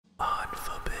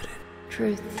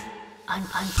Truth.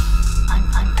 Unforbidden.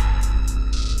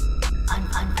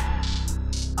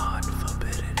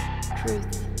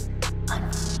 Truth.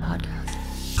 Podcast.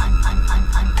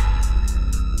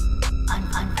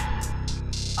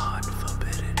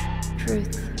 Unforbidden.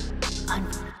 Truth.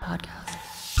 Podcast.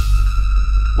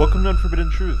 Welcome to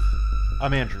Unforbidden Truth.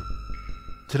 I'm Andrew.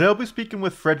 Today I'll be speaking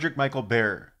with Fredrick Michael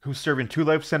Baer, who's serving 2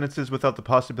 life sentences without the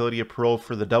possibility of parole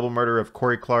for the double murder of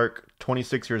Cory Clark,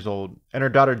 26 years old, and her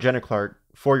daughter Jenna Clark,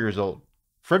 4 years old.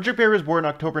 Fredrick Baer was born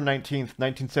October 19th,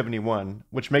 1971,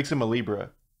 which makes him a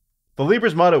Libra. The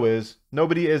Libra's motto is,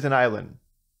 "Nobody is an island."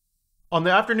 On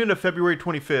the afternoon of February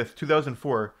 25th,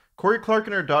 2004, Cory Clark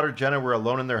and her daughter Jenna were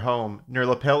alone in their home near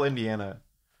LaPel, Indiana.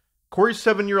 Cory's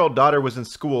 7-year-old daughter was in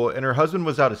school and her husband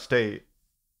was out of state.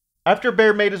 After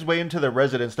Baer made his way into the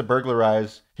residence to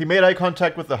burglarize, he made eye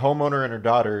contact with the homeowner and her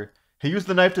daughter. He used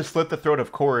the knife to slit the throat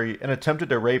of Cory and attempted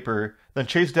to rape her, then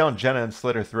chased down Jenna and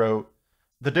slit her throat.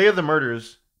 The day of the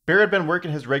murders, Baer had been working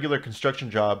his regular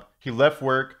construction job. He left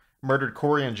work, murdered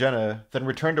Cory and Jenna, then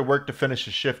returned to work to finish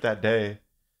his shift that day.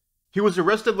 He was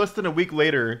arrested less than a week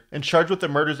later and charged with the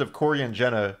murders of Cory and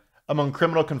Jenna, among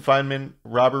criminal confinement,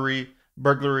 robbery,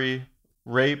 burglary,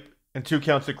 rape, and 2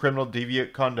 counts of criminal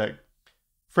deviant conduct.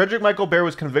 Fredrick Michael Baer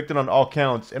was convicted on all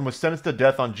counts and was sentenced to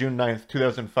death on June 9,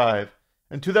 2005.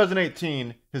 In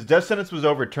 2018, his death sentence was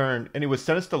overturned and he was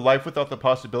sentenced to life without the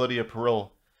possibility of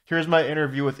parole. Here's my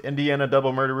interview with Indiana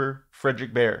double murderer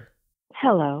Fredrick Baer.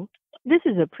 Hello. This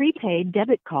is a prepaid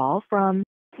debit call from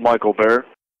Michael Baer.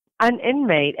 an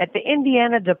inmate at the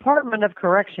Indiana Department of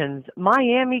Corrections,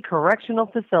 Miami Correctional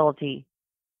Facility.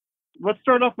 Let's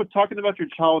start off with talking about your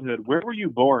childhood. Where were you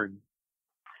born?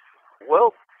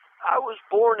 Well, I was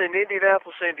born in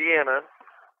Indianapolis, Indiana,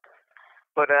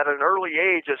 but at an early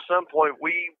age, at some point,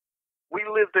 we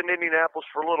lived in Indianapolis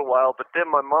for a little while, but then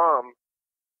my mom,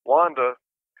 Wanda,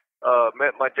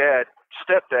 met my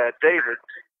stepdad, David,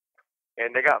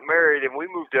 and they got married, and we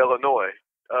moved to Illinois,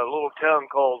 a little town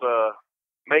called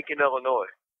Macon, Illinois.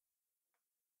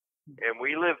 And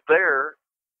we lived there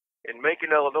in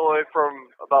Macon, Illinois from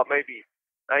about maybe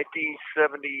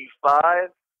 1975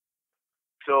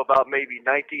 till about maybe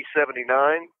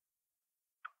 1979,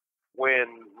 when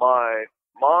my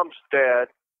mom's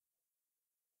dad,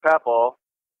 Papa,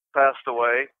 passed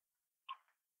away.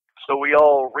 So we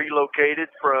all relocated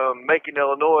from Macon,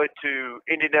 Illinois to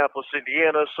Indianapolis,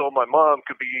 Indiana, so my mom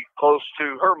could be close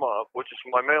to her mom, which is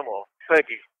my mama,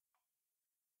 Peggy.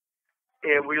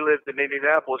 And we lived in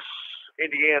Indianapolis,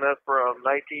 Indiana from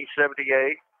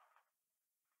 1978,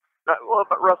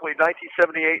 roughly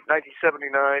 1978,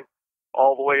 1979,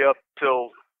 all the way up till,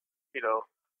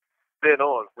 then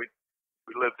on. We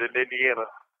lived in Indiana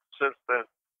since then.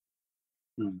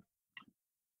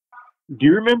 Do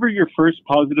you remember your first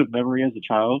positive memory as a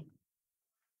child?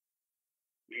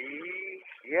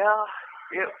 Yeah,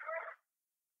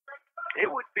 it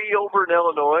would be over in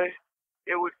Illinois.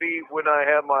 It would be when I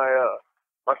had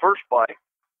my first bike,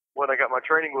 when I got my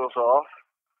training wheels off.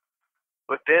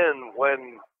 But then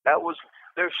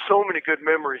there's so many good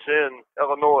memories in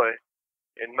Illinois,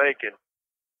 in Macon.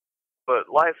 But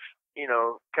life,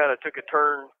 kind of took a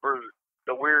turn for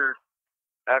the weird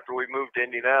after we moved to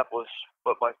Indianapolis.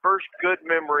 But my first good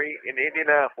memory in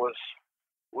Indianapolis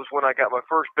was when I got my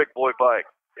first big boy bike.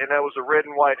 And that was a red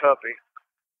and white Huffy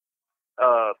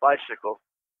bicycle.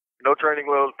 No training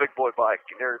wheels, big boy bike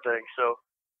and everything. So,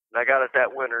 and I got it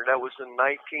that winter. That was in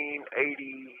 1981,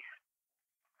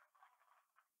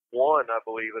 I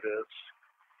believe it is,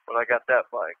 when I got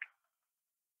that bike.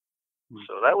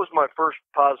 So that was my first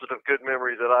positive good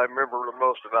memory that I remember the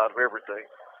most out of everything.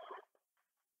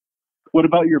 What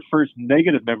about your first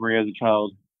negative memory as a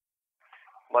child?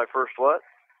 My first what?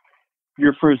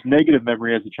 Your first negative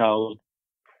memory as a child.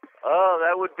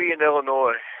 That would be in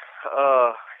Illinois.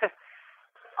 I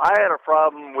had a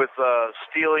problem with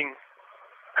stealing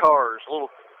cars,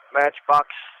 little matchbox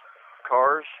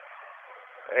cars.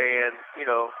 And,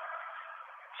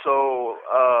 so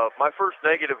my first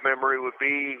negative memory would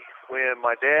be when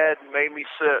my dad made me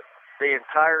sit the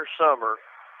entire summer.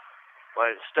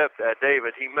 My stepdad,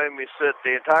 David, he made me sit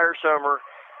the entire summer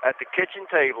at the kitchen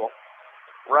table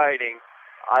writing,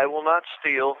 "I will not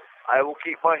steal. I will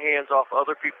keep my hands off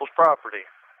other people's property."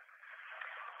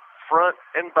 Front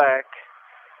and back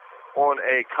on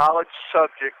a college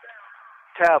subject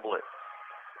tablet.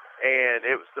 And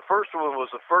it was the first one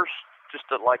was just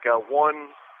like a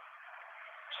one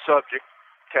subject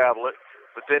tablet,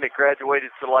 but then it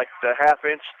graduated to like the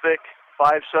half-inch thick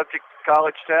 5 subject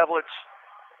college tablets,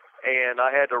 and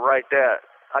I had to write that.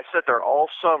 I sat there all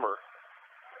summer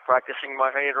practicing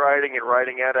my handwriting and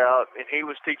writing that out, and he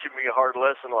was teaching me a hard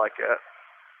lesson like that.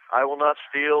 I will not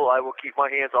steal. I will keep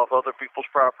my hands off other people's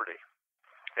property.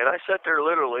 And I sat there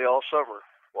literally all summer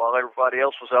while everybody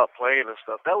else was out playing and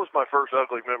stuff. That was my first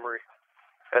ugly memory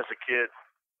as a kid.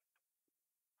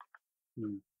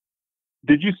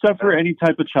 Did you suffer any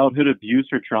type of childhood abuse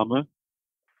or trauma?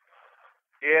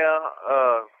 Yeah,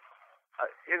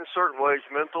 in certain ways,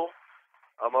 mental,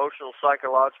 emotional,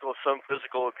 psychological, some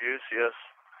physical abuse, yes.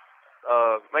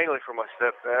 Mainly from my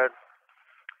stepdad.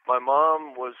 My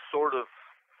mom was sort of,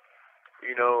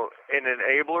 an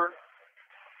enabler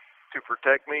to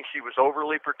protect me. She was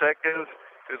overly protective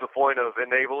to the point of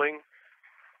enabling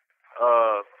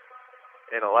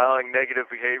and allowing negative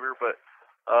behavior. But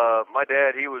my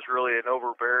dad, he was really an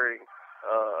overbearing,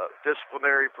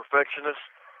 disciplinary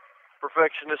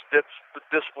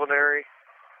disciplinary,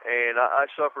 and I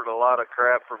suffered a lot of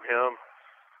crap from him,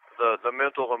 the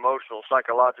mental, emotional,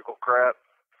 psychological crap,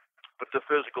 but the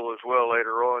physical as well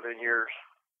later on in years.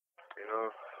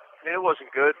 And it wasn't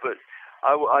good, but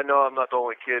I know I'm not the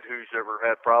only kid who's ever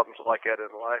had problems like that in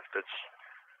life that's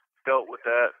dealt with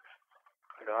that.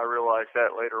 I realized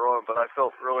that later on, but I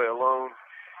felt really alone,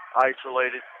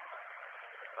 isolated,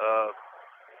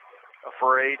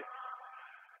 afraid,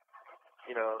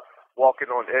 walking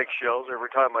on eggshells every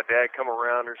time my dad come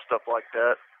around or stuff like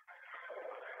that.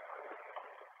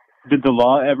 Did the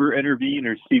law ever intervene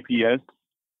or CPS?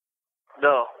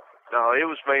 No, it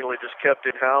was mainly just kept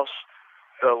in-house.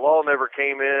 The law never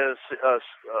came in.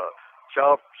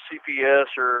 Child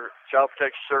CPS or Child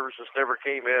Protection Services never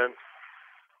came in.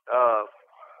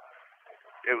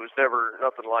 It was never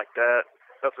nothing like that,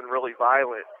 nothing really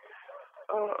violent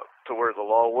to where the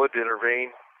law would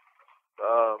intervene.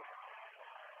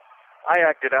 I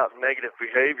acted out negative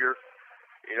behavior,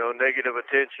 negative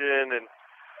attention, and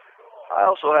I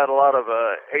also had a lot of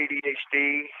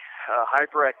ADHD,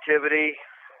 hyperactivity,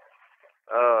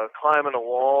 climbing the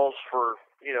walls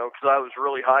because I was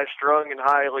really high-strung and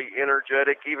highly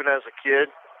energetic even as a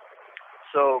kid.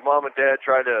 So Mom and Dad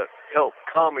tried to help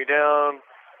calm me down,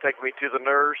 take me to the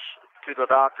nurse, to the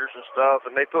doctors and stuff,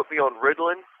 and they put me on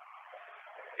Ritalin,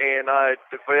 and I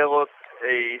developed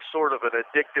a sort of an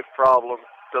addictive problem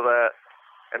to that,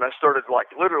 and I started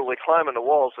literally climbing the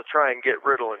walls to try and get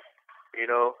Ritalin,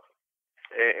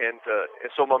 and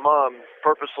so my mom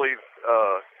purposely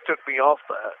took me off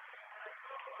that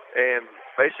and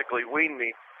basically weaned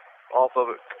me off of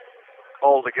it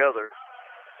altogether.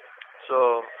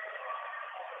 So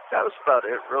that was about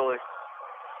it, really.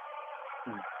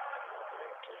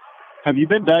 Have you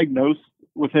been diagnosed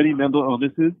with any mental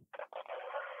illnesses?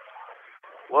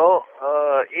 Well,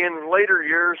 in later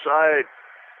years, I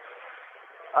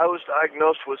was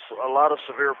diagnosed with a lot of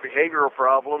severe behavioral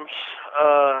problems,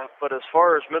 but as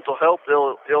far as mental health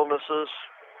illnesses,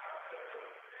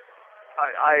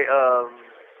 I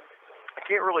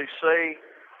can't really say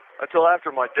until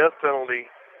after my death penalty,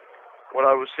 when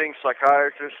I was seeing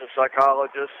psychiatrists and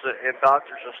psychologists and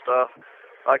doctors and stuff.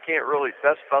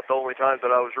 That's about the only time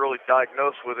that I was really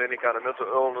diagnosed with any kind of mental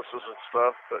illnesses and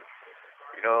stuff. But,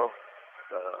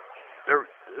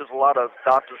 there's a lot of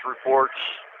doctor's reports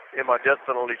in my death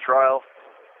penalty trial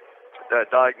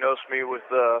that diagnosed me with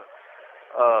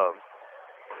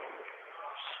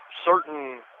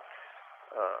certain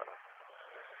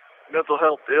mental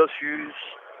health issues,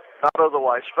 not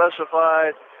otherwise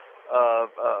specified,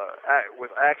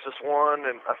 with Axis 1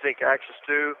 and I think Axis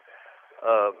 2.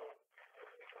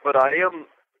 But I am,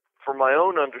 from my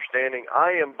own understanding,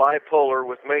 I am bipolar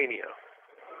with mania.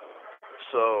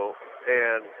 So,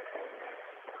 and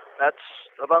that's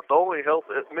about the only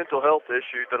mental health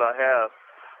issue that I have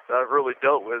that I've really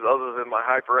dealt with, other than my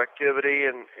hyperactivity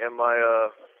and my,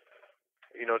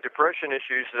 depression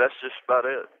issues. That's just about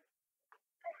it.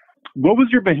 What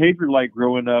was your behavior like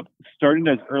growing up, starting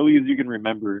as early as you can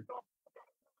remember?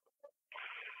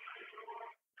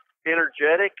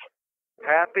 Energetic,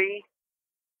 happy,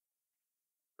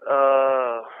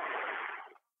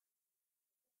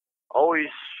 always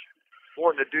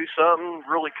wanting to do something,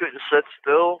 really couldn't sit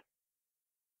still,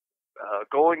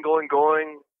 going.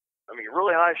 I mean,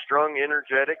 really high-strung,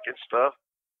 energetic and stuff.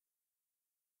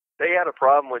 They had a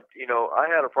problem with, I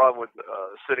had a problem with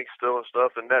sitting still and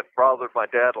stuff, and that bothered my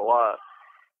dad a lot.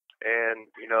 And,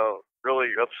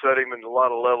 really upset him in a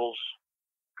lot of levels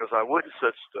because I wouldn't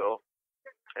sit still,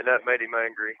 and that made him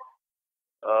angry.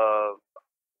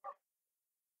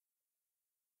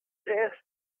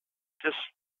 Just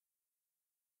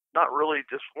not really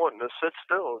just wanting to sit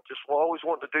still, just always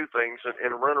wanting to do things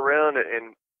and run around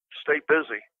and stay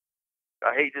busy.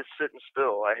 I hated sitting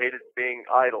still. I hated being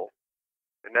idle.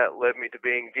 And that led me to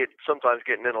sometimes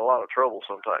getting in a lot of trouble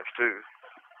sometimes too.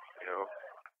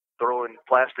 throwing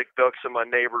plastic ducks in my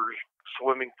neighbor's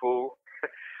swimming pool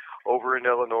over in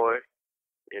Illinois.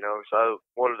 So I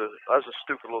was a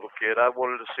stupid little kid. I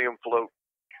wanted to see them float.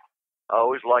 I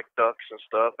always liked ducks and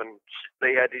stuff, and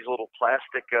they had these little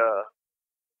plaster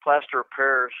of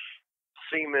Paris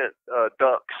cement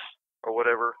ducks or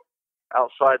whatever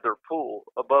outside their pool,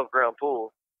 above ground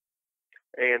pool,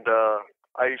 and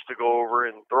I used to go over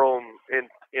and throw them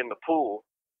in the pool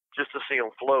just to see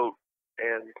them float,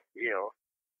 and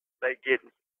they get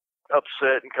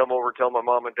upset and come over and tell my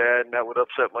mom and dad, and that would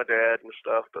upset my dad and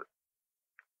stuff. But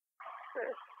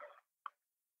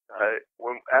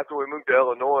after we moved to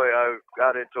Illinois, I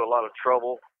got into a lot of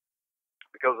trouble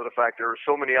because of the fact there were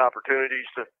so many opportunities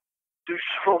to do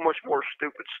so much more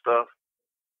stupid stuff.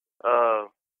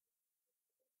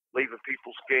 Leaving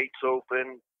people's gates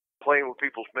open, playing with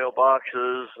people's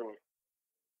mailboxes, and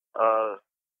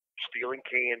stealing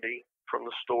candy from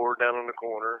the store down in the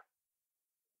corner,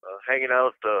 hanging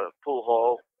out at the pool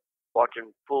hall,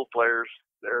 watching pool players.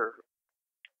 Their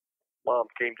mom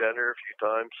came down there a few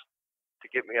times to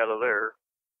get me out of there,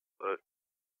 but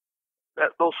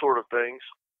those sort of things.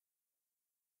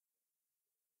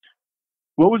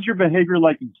 What was your behavior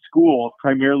like in school,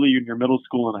 primarily in your middle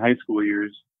school and high school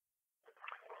years?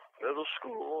 Middle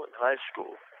school and high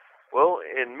school. Well,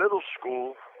 in middle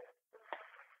school,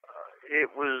 it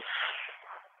was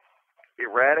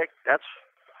erratic. That's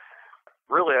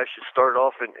really, I should start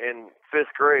off in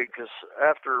fifth grade, because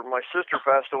after my sister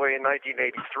passed away in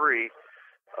 1983,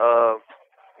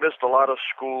 missed a lot of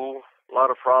school, a lot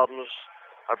of problems.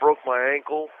 I broke my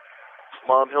ankle.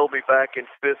 Mom held me back in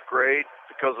fifth grade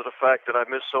because of the fact that I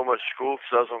missed so much school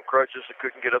because I was on crutches and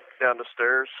couldn't get up and down the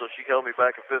stairs. So she held me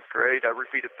back in fifth grade. I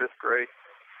repeated fifth grade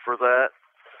for that.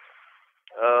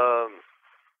 I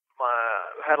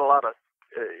had a lot of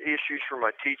issues from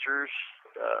my teachers.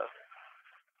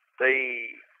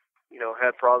 They,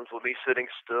 had problems with me sitting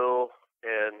still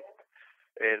and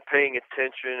paying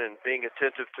attention and being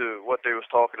attentive to what they was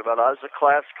talking about. I was a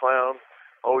class clown,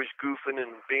 always goofing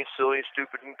and being silly and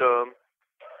stupid and dumb,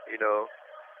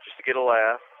 just to get a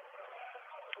laugh.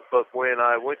 But when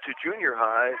I went to junior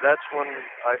high, that's when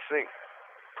I think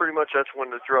pretty much that's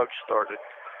when the drugs started.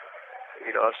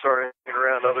 I started hanging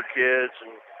around other kids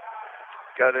and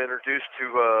got introduced to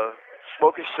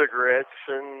smoking cigarettes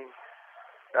and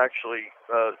actually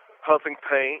puffing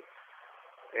paint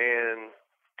and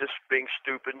just being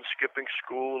stupid and skipping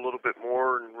school a little bit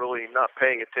more and really not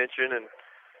paying attention and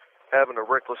having a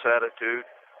reckless attitude.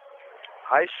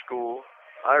 High school,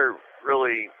 I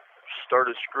really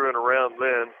started screwing around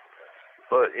then,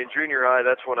 but in junior high,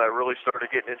 that's when I really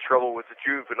started getting in trouble with the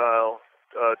juvenile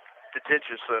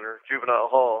detention center, juvenile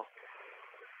hall.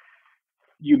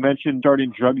 You mentioned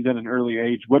starting drugs at an early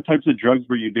age. What types of drugs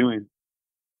were you doing?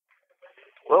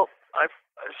 Well, I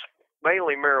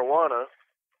mainly marijuana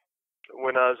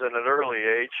when I was at an early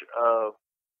age.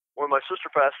 When my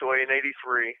sister passed away in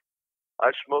 83,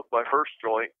 I smoked my first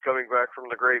joint coming back from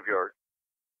the graveyard.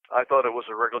 I thought it was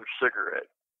a regular cigarette.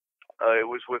 It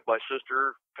was with my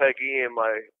sister Peggy and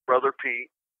my brother Pete.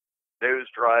 They was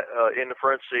in the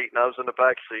front seat and I was in the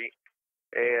back seat,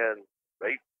 and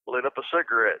they lit up a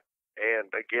cigarette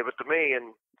and they gave it to me,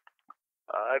 and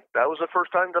that was the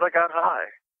first time that I got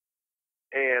high.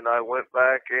 And I went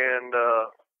back and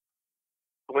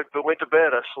went to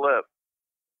bed. I slept.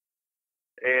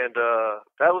 And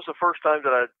that was the first time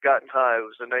that I'd gotten high. It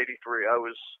was in 83. I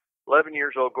was 11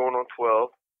 years old going on 12.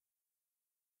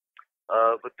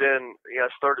 But then I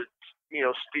started,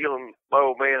 stealing my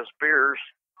old man's beers.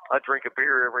 I drink a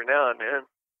beer every now and then.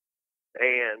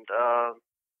 And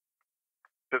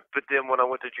but then when I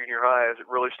went to junior high, I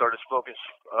really started smoking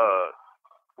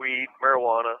weed,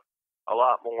 marijuana, a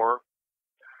lot more.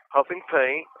 Huffing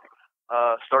paint,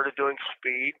 started doing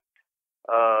speed,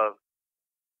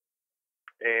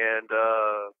 and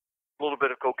a little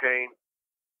bit of cocaine.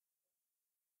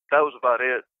 That was about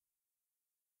it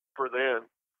for then.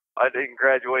 I didn't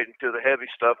graduate into the heavy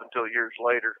stuff until years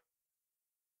later,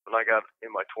 when I got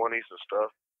in my 20s and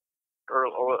stuff,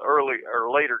 early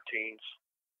or later teens.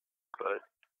 But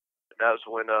that was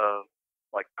when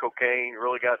like cocaine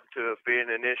really got into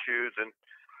being an issue. And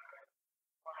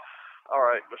all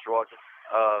right, Mr. Watson,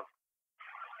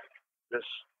 this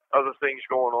other things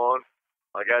going on.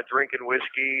 I got drinking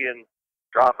whiskey and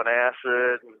dropping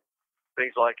acid and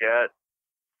things like that.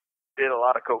 Did a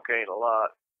lot of cocaine, a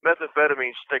lot.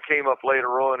 Methamphetamines, they came up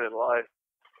later on in life.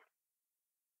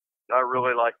 I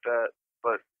really liked that,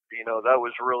 but that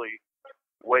was really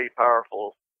way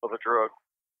powerful of a drug.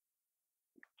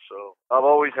 So I've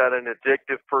always had an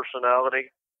addictive personality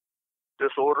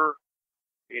disorder.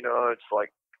 It's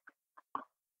like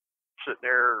sitting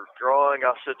there drawing.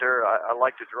 I'll sit there. I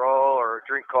like to draw or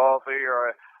drink coffee,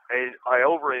 or I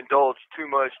overindulge too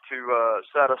much to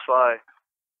satisfy,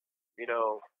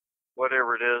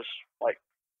 whatever it is, like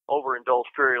overindulge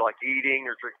period, like eating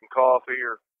or drinking coffee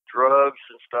or drugs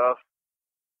and stuff.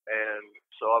 And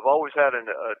so I've always had an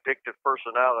addictive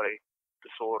personality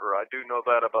disorder. I do know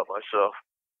that about myself.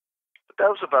 But that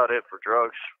was about it for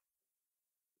drugs.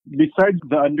 Besides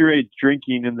the underage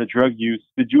drinking and the drug use,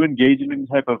 did you engage in any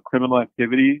type of criminal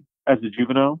activity as a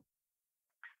juvenile?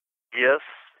 Yes,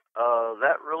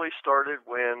 that really started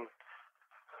when,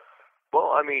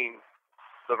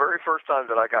 the very first time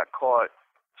that I got caught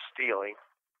stealing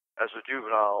as a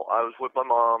juvenile, I was with my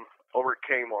mom over at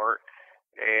Kmart,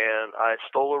 and I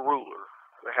stole a ruler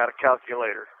that had a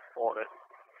calculator on it,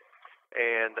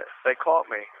 and they caught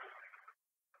me.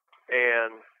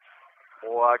 And,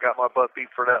 I got my butt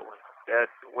beat for that one. Dad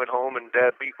went home, and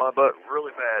Dad beat my butt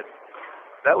really bad.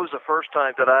 That was the first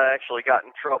time that I actually got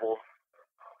in trouble,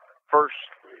 first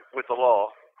with the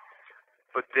law.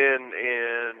 But then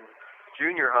in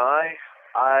junior high,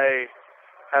 I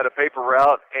had a paper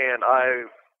route, and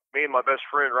me and my best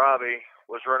friend Robbie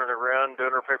was running around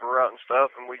doing our paper route and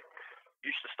stuff, and we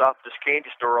used to stop at this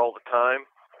candy store all the time.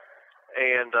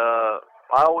 And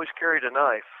I always carried a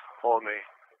knife on me,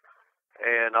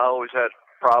 and I always had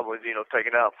problems,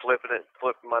 taking out, flipping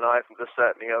my knife, and this,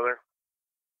 that, and the other.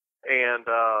 And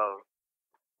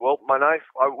my knife,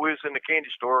 I was in the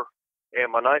candy store,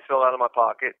 and my knife fell out of my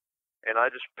pocket, and I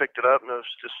just picked it up, and I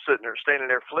was just standing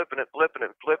there, flipping it.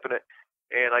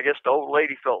 And I guess the old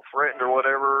lady felt threatened or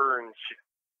whatever, and she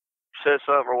said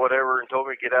something or whatever, and told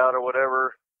me to get out or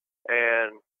whatever.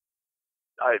 And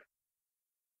I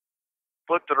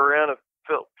flipped it around and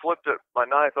flipped my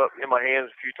knife up in my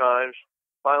hands a few times.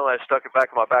 Finally, I stuck it back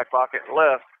in my back pocket and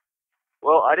left.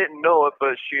 Well, I didn't know it,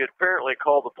 but she had apparently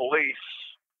called the police.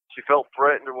 She felt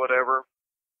threatened or whatever.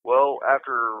 Well,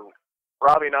 after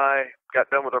Robbie and I got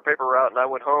done with our paper route and I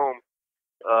went home,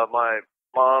 my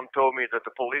mom told me that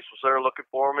the police was there looking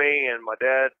for me, and my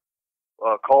dad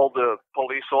called the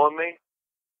police on me,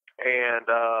 and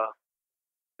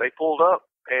they pulled up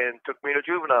and took me to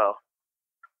juvenile.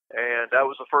 And that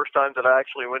was the first time that I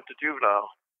actually went to juvenile.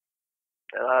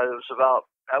 And I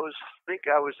think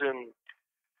I was in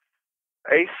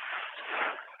eighth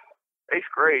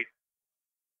grade,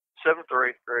 7th or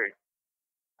 8th grade.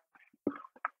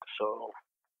 So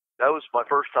that was my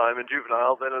first time in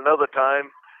juvenile. Then another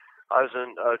time, I was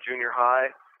in junior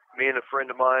high. Me and a friend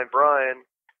of mine, Brian,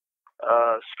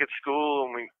 skipped school,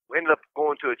 and we ended up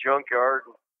going to a junkyard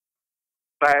and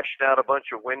bashed out a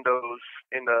bunch of windows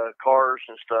in the cars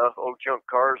and stuff, old junk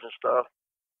cars and stuff.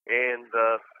 And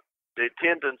the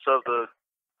attendants of the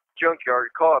junkyard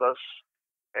caught us,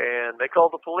 and they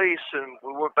called the police, and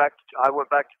I went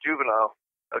back to juvenile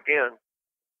again,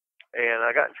 and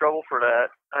I got in trouble for that.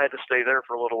 I had to stay there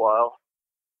for a little while.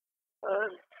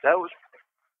 That was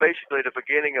basically the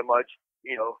beginning of my,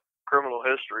 criminal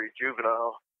history,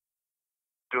 juvenile,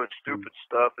 doing stupid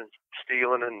stuff and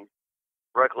stealing and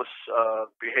reckless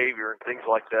behavior and things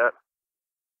like that.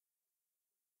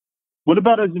 What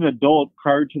about as an adult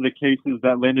prior to the cases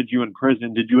that landed you in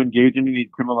prison? Did you engage in any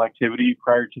criminal activity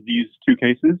prior to these two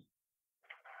cases?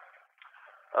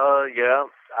 Yeah,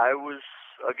 I was,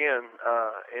 again,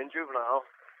 in juvenile,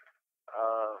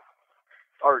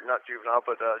 or not juvenile,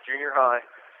 but junior high,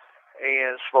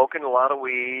 and smoking a lot of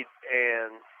weed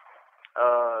and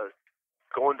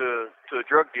going to a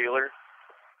drug dealer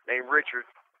named Richard,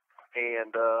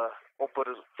 and won't put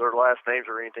their last names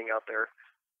or anything out there,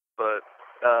 but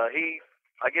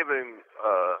I give him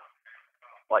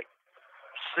like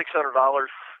 $600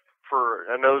 for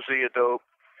a nosy of dope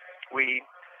weed,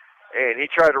 and he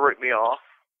tried to rip me off.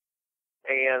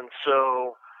 And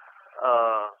so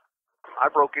I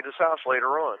broke into his house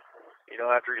later on.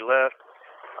 After he left,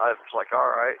 I was like,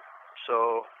 all right.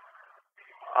 So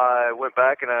I went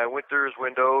back and I went through his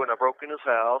window and I broke in his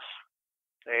house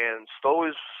and stole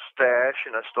his stash,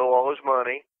 and I stole all his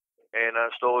money, and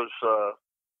I stole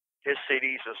his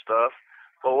CDs and stuff.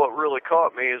 But what really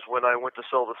caught me is when I went to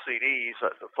sell the CDs,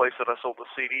 at the place that I sold the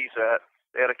CDs at,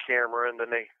 they had a camera, and then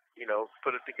they,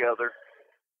 put it together.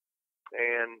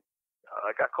 And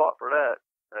I got caught for that.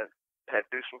 I had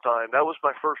to do some time. That was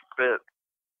my first bit.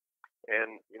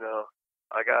 And,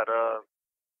 I got,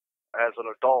 as an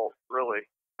adult, really,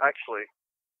 actually,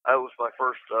 that was my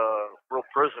first real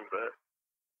prison bit.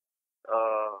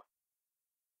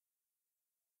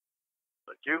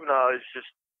 But juvenile is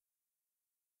just,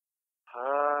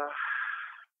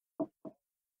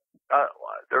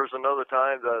 there was another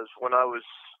time that was when I was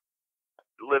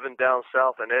living down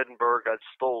south in Edinburgh. I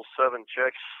stole 7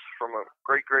 checks from a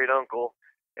great uncle,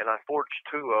 and I forged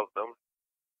 2 of them,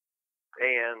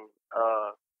 and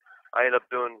I ended up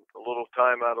doing a little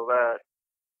time out of that.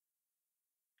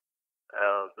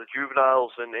 The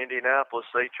juveniles in Indianapolis,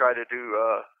 they try to do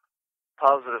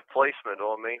positive placement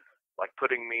on me, like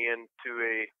putting me into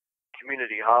a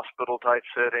community hospital type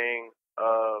setting,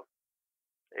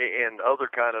 and other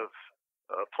kind of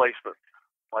placement,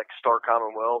 like Star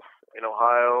Commonwealth in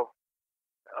Ohio.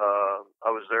 I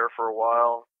was there for a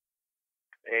while,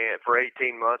 and for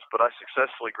 18 months, but I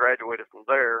successfully graduated from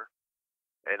there.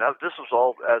 And this was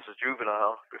all as a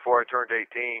juvenile before I turned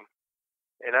 18.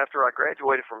 And after I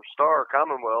graduated from Star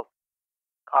Commonwealth,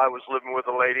 I was living with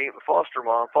a lady, a foster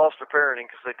mom, foster parenting,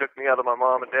 because they took me out of my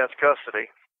mom and dad's custody,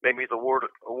 made me the ward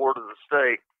of the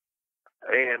state.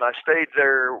 And I stayed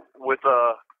there with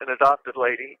an adopted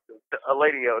lady. A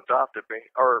lady adopted me,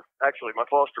 or actually my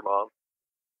foster mom.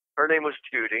 Her name was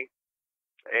Judy,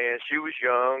 and she was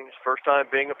young, first time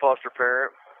being a foster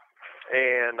parent.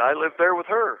 And I lived there with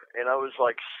her, and I was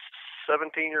like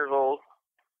 17 years old,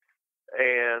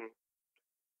 and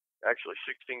actually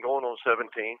 16 going on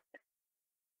 17.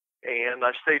 And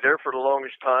I stayed there for the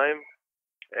longest time,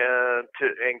 and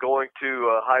going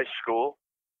to high school.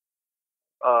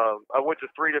 I went to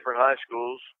 3 different high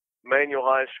schools: Manual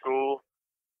High School,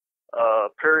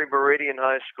 Perry Meridian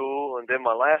High School, and then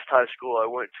my last high school I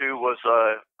went to was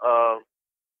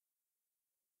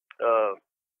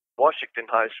Washington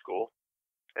High School,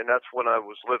 and that's when I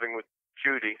was living with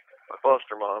Judy, my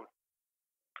foster mom.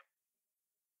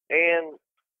 And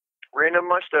ran into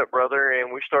my stepbrother,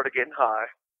 and we started getting high,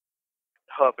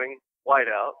 huffing, white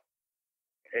out,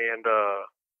 and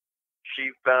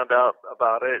she found out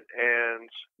about it and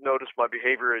noticed my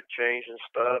behavior had changed and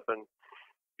stuff, and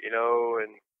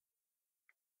and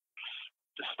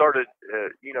just started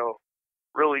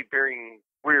really being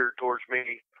weird towards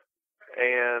me.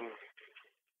 And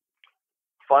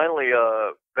finally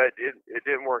that it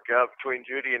didn't work out between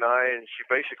Judy and I, and she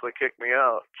basically kicked me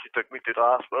out. She took me to the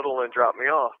hospital and dropped me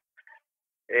off,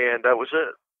 and that was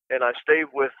it. And I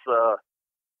stayed with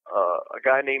a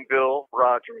guy named Bill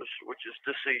Rogers, which is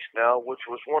deceased now, which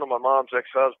was one of my mom's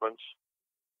ex-husbands.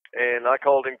 And I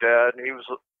called him Dad, and he was,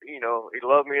 he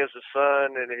loved me as a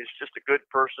son, and he's just a good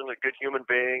person, a good human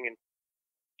being.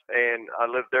 And I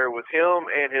lived there with him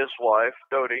and his wife,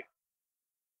 Dodie.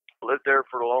 Lived there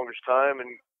for the longest time,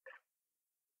 and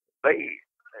they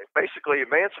basically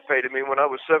emancipated me when I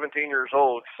was 17 years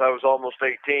old, because I was almost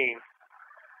 18.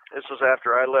 This was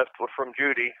after I left from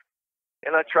Judy,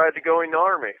 and I tried to go in the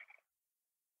Army.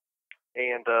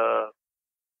 And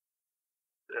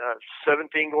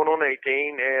 17 going on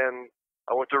 18, and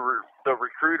I went to the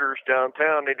recruiters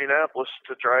downtown Indianapolis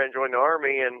to try and join the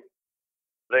Army, and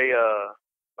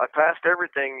I passed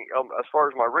everything as far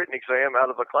as my written exam.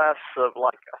 Out of a class of I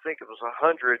think it was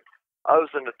 100, I was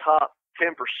in the top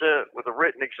 10% with a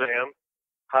written exam,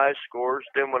 high scores.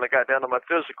 Then when I got down to my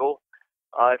physical,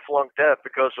 I flunked that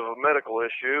because of a medical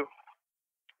issue.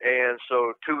 And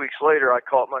so 2 weeks later, I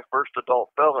caught my first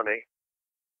adult felony,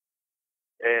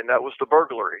 and that was the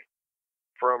burglary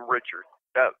from Richard.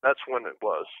 That's when it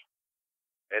was,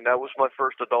 and that was my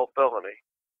first adult felony.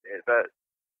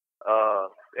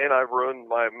 And I ruined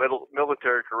my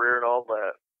military career and all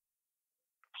that.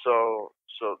 So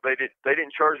they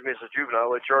didn't charge me as a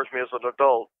juvenile. They charged me as an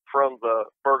adult from the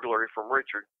burglary from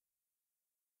Richard.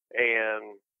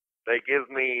 And they give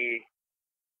me,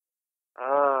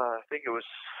 I think it was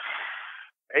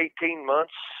 18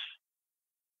 months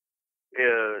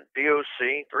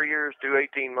DOC, 3 years, do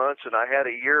 18 months, and I had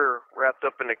a year wrapped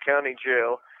up in the county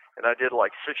jail, and I did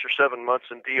like 6 or 7 months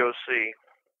in DOC.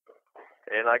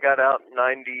 And I got out in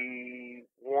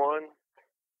 91,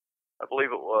 I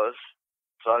believe it was.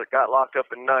 So I got locked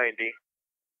up in 90.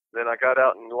 Then I got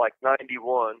out in like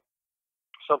 91,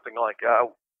 something like that,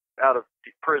 out of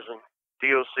prison,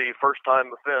 DOC, first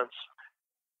time offense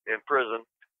in prison.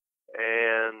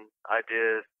 And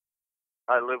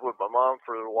I lived with my mom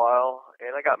for a while,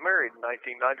 and I got married in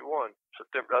 1991.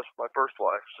 September, that's my first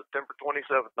wife. September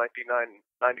 27th,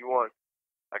 1991,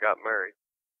 I got married.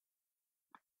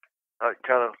 I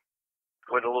kind of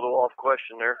went a little off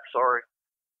question there. Sorry.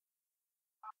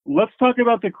 Let's talk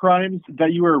about the crimes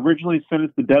that you were originally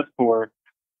sentenced to death for.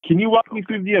 Can you walk me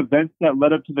through the events that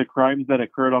led up to the crimes that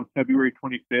occurred on February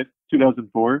 25th,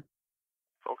 2004?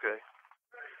 Okay.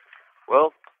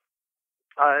 Well,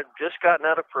 I had just gotten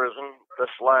out of prison this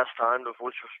last time, which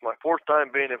was my 4th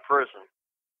time being in prison.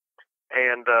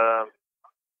 And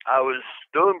I was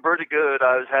doing pretty good.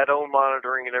 I had home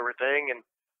monitoring and everything, and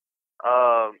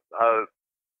I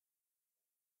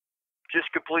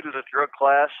just completed a drug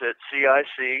class at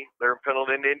CIC there in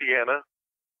Pendleton, Indiana.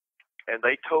 and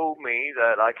they told me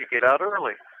that I could get out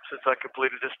early since I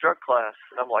completed this drug class.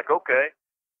 And I'm like, okay.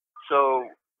 So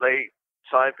they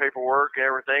signed paperwork and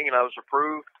everything, and I was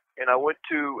approved. And I went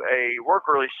to a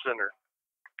work release center,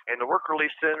 and the work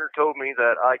release center told me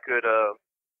that I could,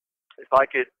 if I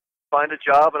could find a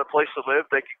job and a place to live,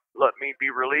 they could let me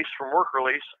be released from work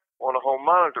release on a home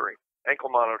monitoring, ankle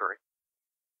monitoring.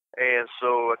 And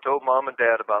so I told Mom and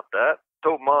Dad about that.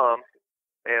 Told Mom,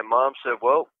 and Mom said,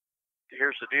 well,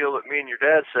 here's the deal that me and your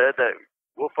dad said, that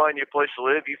we'll find you a place to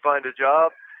live, you find a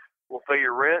job, we'll pay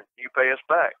your rent, you pay us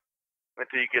back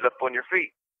until you get up on your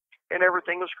feet. And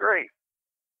everything was great.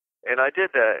 And I did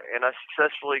that, and I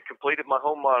successfully completed my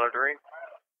home monitoring.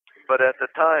 But at the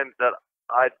time that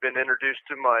I'd been introduced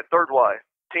to my third wife,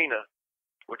 Tina,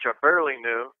 which I barely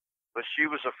knew, but she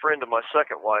was a friend of my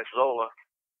second wife, Zola.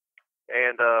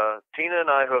 And Tina and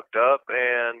I hooked up,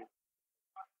 and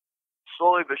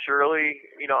slowly but surely,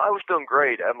 you know, I was doing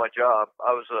great at my job.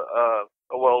 I was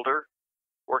a welder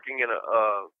working in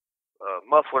a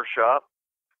muffler shop,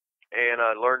 and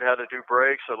I learned how to do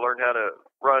brakes. I learned how to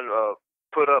run,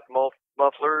 put up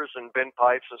mufflers and bend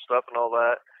pipes and stuff and all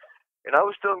that. And I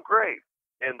was doing great.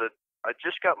 And I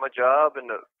just got my job, and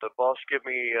the boss gave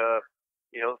me,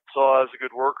 you know, saw I was a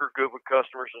good worker, good with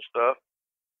customers and stuff.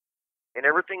 And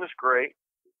everything was great.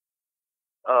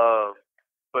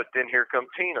 But then here come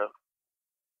Tina.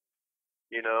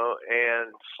 You know,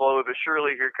 and slowly but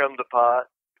surely, here come the pot,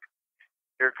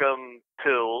 here come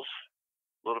pills,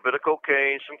 a little bit of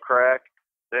cocaine, some crack.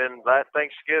 Then that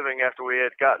Thanksgiving, after we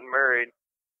had gotten married,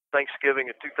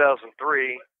 Thanksgiving of 2003,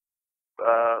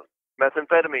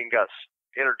 methamphetamine got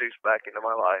introduced back into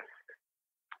my life.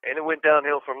 And it went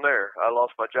downhill from there. I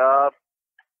lost my job,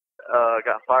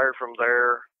 got fired from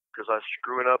there because I was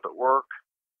screwing up at work,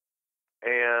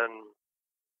 and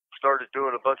started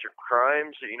doing a bunch of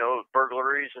crimes, you know,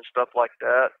 burglaries and stuff like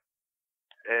that,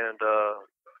 and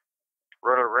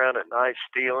running around at night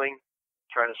stealing,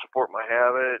 trying to support my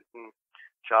habit, and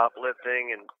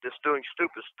shoplifting, and just doing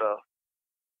stupid stuff.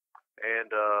 And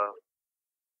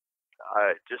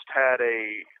I just had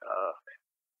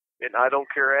an I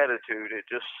don't care attitude. It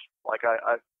just, like,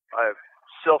 I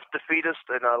self-defeatist,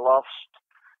 and I lost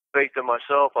faith in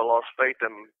myself. I lost faith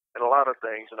in a lot of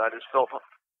things, and I just felt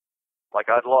like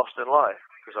I'd lost in life,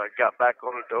 because I got back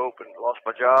on the dope and lost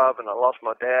my job, and I lost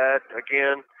my dad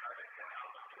again.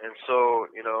 And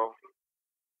so, you know,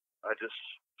 it's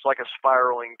like a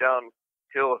spiraling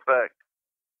downhill effect.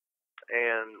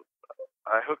 And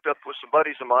I hooked up with some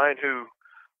buddies of mine who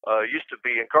used to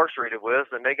be incarcerated with,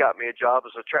 and they got me a job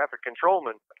as a traffic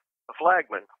controlman, a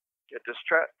flagman at this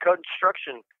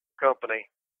construction company.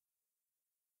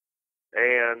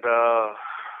 And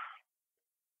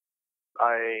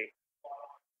I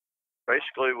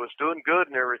basically was doing good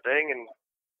and everything,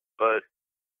 but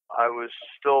I was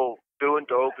still doing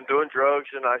dope and doing drugs,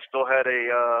 and I still had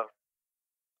a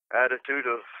attitude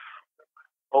of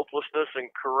hopelessness and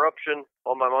corruption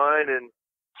on my mind, and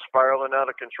spiraling out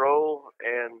of control.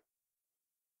 And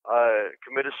I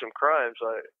committed some crimes.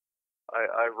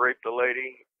 I raped a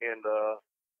lady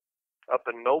up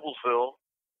in Noblesville,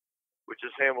 which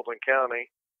is Hamilton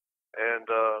County, and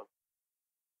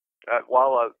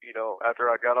while after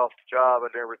I got off the job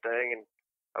and everything, and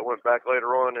I went back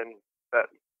later on, and that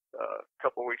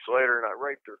couple of weeks later, and I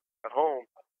raped her at home.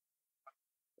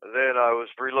 Then I was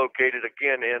relocated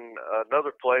again in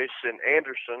another place in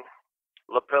Anderson,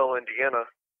 LaPel, Indiana,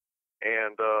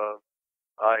 and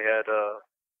I had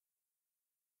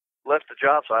left the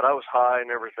job site. I was high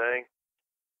and everything,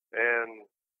 and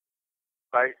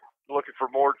I looking for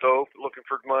more dope, looking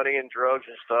for money and drugs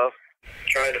and stuff,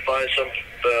 trying to find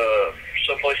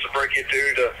some place to break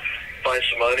into, to find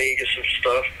some money, get some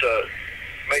stuff to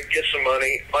get some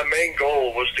money. My main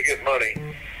goal was to get money,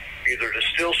 either to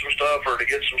steal some stuff or to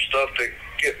get some stuff to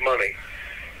get money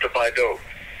to buy dope.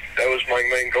 That was my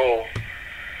main goal.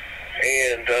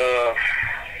 And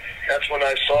that's when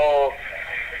I saw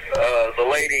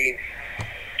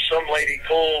some lady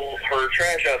pull her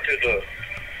trash out to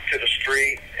the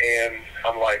street, and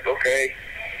I'm like, okay,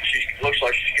 she looks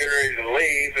like she's getting ready to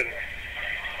leave,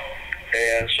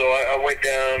 and so I went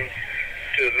down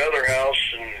to another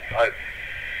house, and I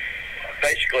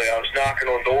was knocking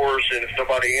on doors, and if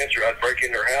nobody answered, I'd break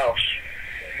in their house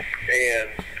and,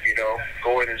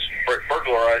 go in and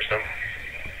burglarize them.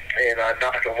 And I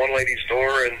knocked on one lady's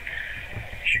door, and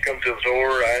she come to the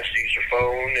door. I asked to use her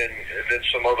phone, and then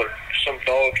some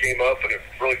dog came up, and it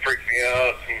really freaked me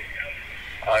out. And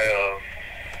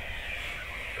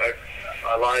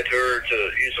I lied to her to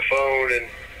use the phone, and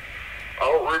I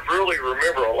don't really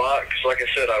remember a lot, because like I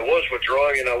said, I was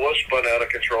withdrawing and I was spun out of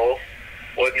control.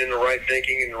 wasn't in the right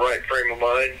thinking, in the right frame of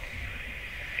mind.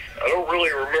 I don't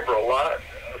really remember a lot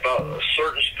about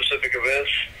certain specific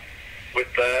events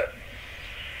with that.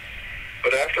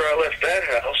 But after I left that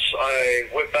house, I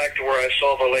went back to where I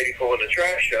saw the lady pulling the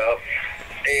trash out,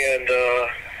 and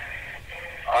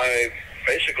I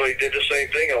basically did the same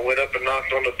thing. I went up and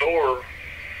knocked on the door,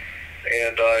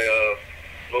 and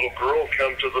little girl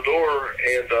come to the door,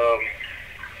 and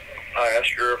I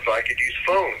asked her if I could use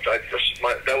the phone.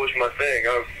 That was my thing.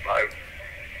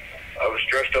 I was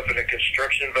dressed up in a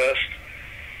construction vest,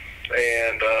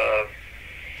 and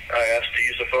I asked to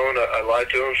use the phone. I lied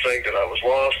to him, saying that I was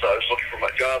lost. I was looking for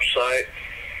my job site,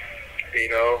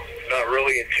 not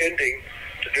really intending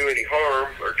to do any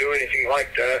harm or do anything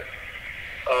like that.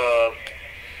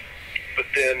 But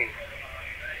then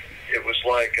it was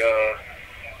like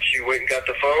she went and got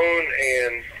the phone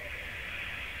and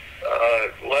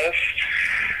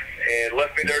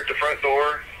left me there at the front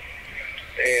door.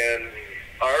 And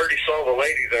I already saw the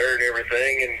lady there and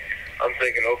everything, and I'm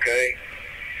thinking, okay.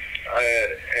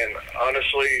 And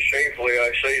honestly, shamefully,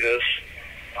 I say this.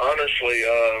 Honestly,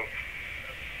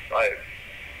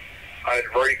 I'd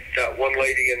raped that one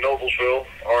lady in Noblesville,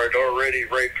 or I'd already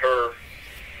raped her,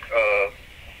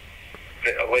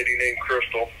 a lady named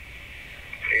Crystal,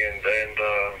 and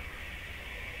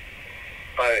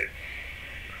I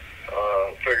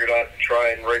figured I'd try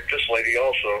and rape this lady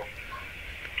also.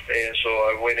 And so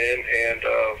I went in and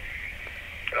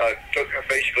I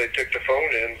basically took the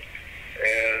phone in,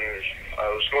 and I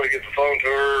was going to get the phone to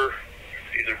her,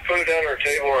 either put it down on her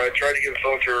table or I tried to give the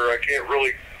phone to her. I can't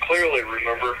really clearly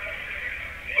remember,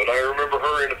 but I remember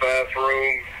her in the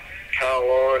bathroom, towel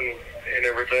on and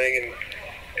everything,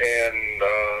 and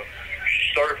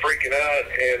she started freaking out,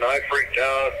 and I freaked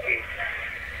out, and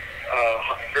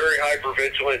very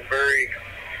hypervigilant, very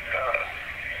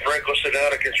reckless and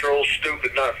out of control,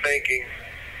 stupid, not thinking.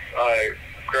 I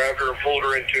grabbed her and pulled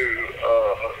her into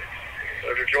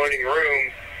an adjoining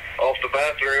room off the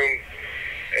bathroom,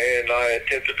 and I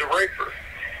attempted to rape her.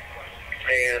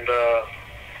 And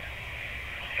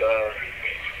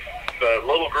the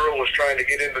little girl was trying to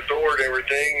get in the door and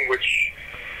everything, which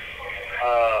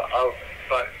I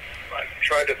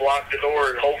tried to block the door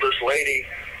and hold this lady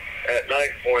at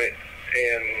knife point,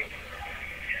 and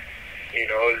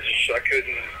I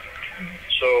couldn't.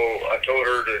 So I told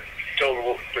her to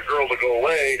tell the girl to go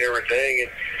away and everything,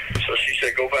 and so she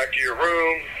said, "Go back to your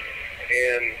room."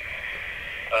 And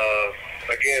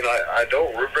again, I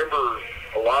don't remember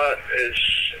a lot, as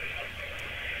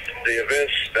the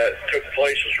events that took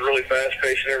place was really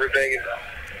fast-paced and everything. And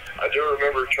I do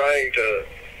remember trying to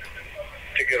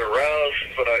get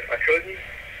aroused, but I couldn't.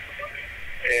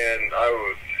 And I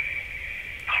was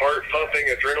heart pumping,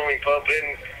 adrenaline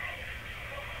pumping,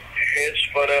 head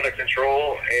spun out of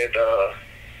control, and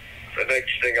the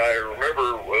next thing I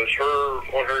remember was her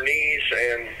on her knees,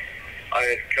 and I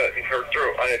had cut her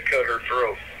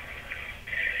throat.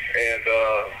 And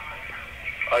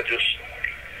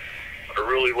I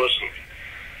really wasn't.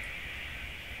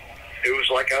 It was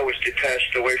like I was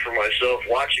detached away from myself,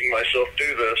 watching myself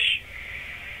do this,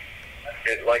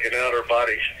 and like an outer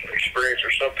body experience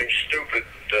or something stupid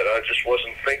that I just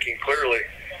wasn't thinking clearly,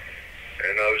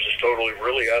 and I was just totally,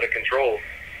 really out of control.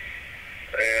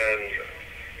 And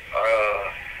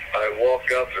I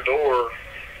walked out the door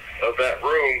of that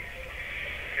room,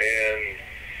 and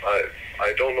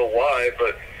I don't know why,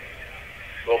 but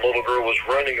the little girl was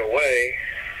running away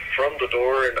from the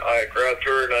door, and I grabbed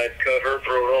her and I cut her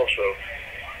throat also.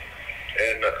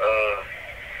 And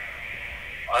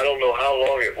I don't know how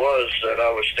long it was that I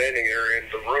was standing there in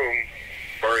the room,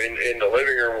 or in the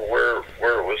living room where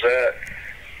it was at,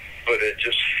 but it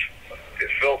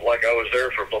felt like I was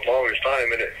there for the longest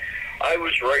time, and I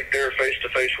was right there face to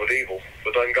face with evil,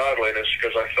 with ungodliness,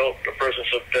 because I felt the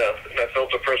presence of death, and I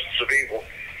felt the presence of evil,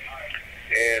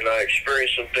 and I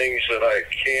experienced some things that I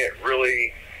can't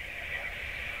really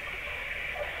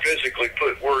physically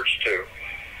put words to.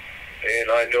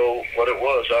 And I know what it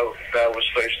was. I was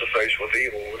face to face with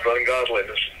evil, with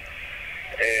ungodliness,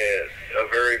 and a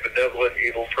very benevolent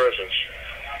evil presence.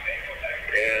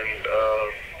 And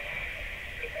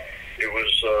it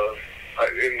was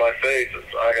in my faith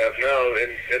I have now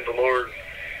in the Lord.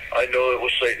 I know it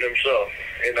was Satan himself,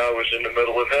 and I was in the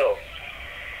middle of hell.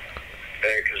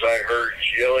 And because I heard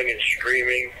yelling and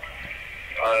screaming,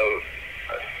 I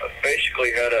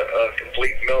basically had a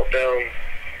complete meltdown,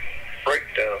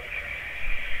 breakdown.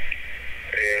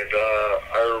 And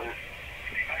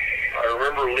I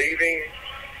remember leaving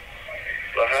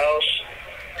the house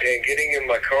and getting in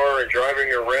my car and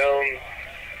driving around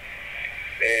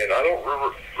And I don't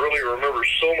really remember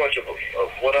so much of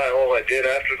what all I did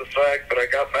after the fact, but I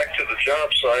got back to the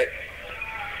job site,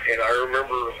 and I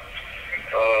remember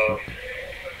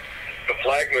the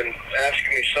flagman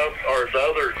asking me something, or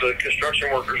the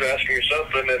construction workers asking me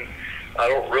something, and I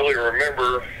don't really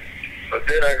remember, but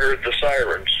then I heard the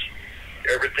sirens.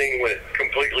 Everything went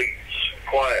completely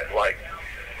quiet, like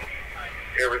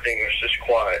everything was just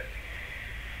quiet.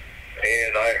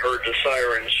 And I heard the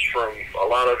sirens from a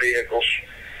lot of vehicles,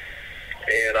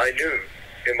 and I knew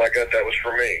in my gut that was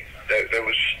for me. That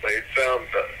was, they had found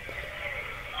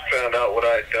out what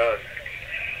I had done.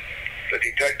 The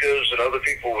detectives and other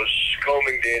people was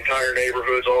combing the entire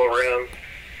neighborhoods all around,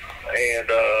 and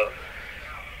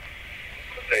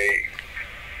they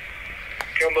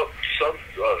come up, some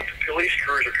police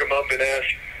crews would come up and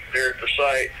ask there at the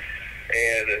site,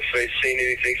 and if they'd seen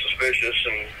anything suspicious,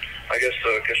 and I guess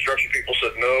the construction people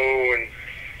said no and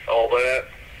all that.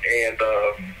 And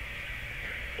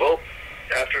well,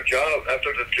 after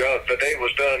the day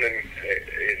was done and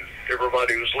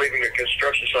everybody was leaving the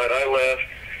construction site, I left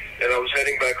and I was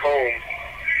heading back home,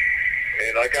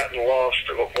 and I gotten lost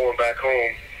going back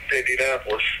home to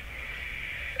Indianapolis.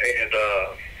 And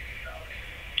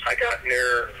I got in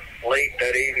there late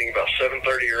that evening, about 7:30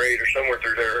 or 8 or somewhere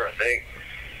through there, I think.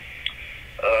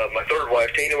 My third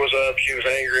wife, Tina, was up. She was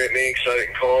angry at me because I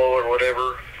didn't call or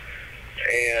whatever.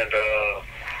 And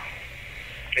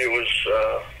it was,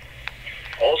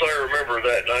 all I remember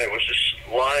that night was just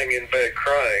lying in bed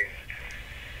crying.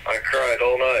 I cried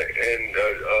all night. And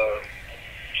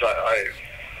so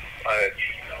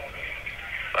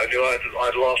I knew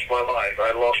I'd lost my life.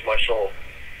 I'd lost my soul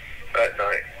that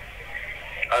night.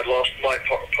 I'd lost my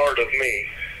part of me.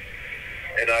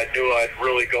 And I knew I'd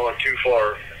really gone too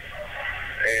far.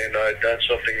 And I'd done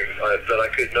something that I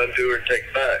couldn't undo or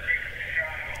take back,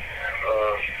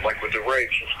 like with the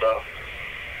rapes and stuff.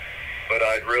 But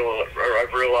I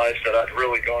realized that I'd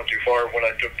really gone too far when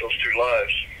I took those 2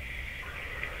 lives.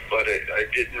 But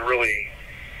it didn't really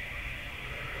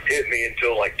hit me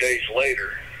until like days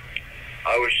later.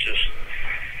 I was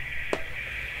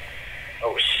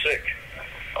sick.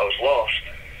 I was lost.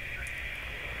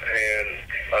 And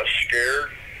I was scared.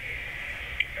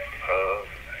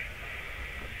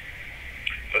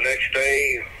 The next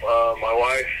day, my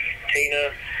wife,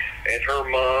 Tina, and her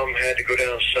mom had to go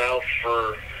down south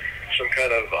for some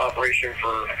kind of operation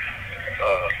for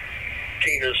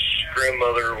Tina's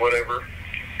grandmother or whatever,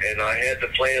 and I had the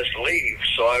plans to leave.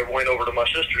 So I went over to my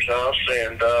sister's house,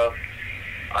 and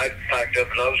I packed up,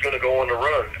 and I was going to go on the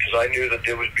run because I knew that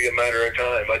it would be a matter of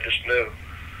time. I just knew.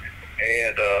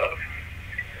 And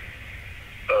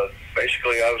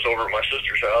basically, I was over at my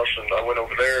sister's house, and I went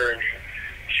over there, and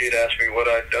she had asked me what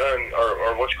I'd done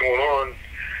or what's going on,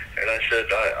 and I said,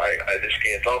 I just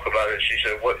can't talk about it. She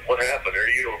said, what happened?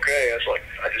 Are you okay? I was like,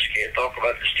 I just can't talk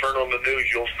about it. Just turn on the news.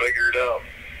 You'll figure it out.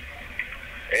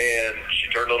 And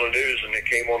she turned on the news, and it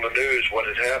came on the news what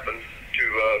had happened to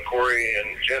Cory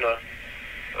and Jenna,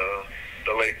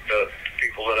 the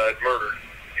people that I'd murdered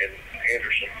in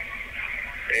Anderson.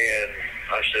 And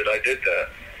I said, I did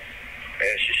that.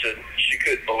 And she said she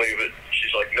couldn't believe it.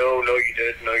 She's like, no, you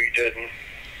didn't. No, you didn't.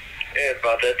 And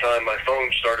about that time, my phone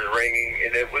started ringing,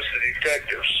 and it was the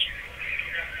detectives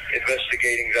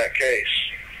investigating that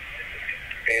case.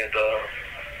 And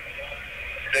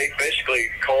they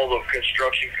basically called the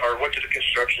construction, or went to the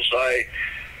construction site,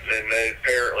 and they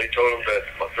apparently told them that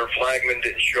their flagman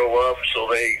didn't show up, so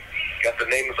they got the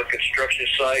name of the construction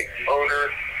site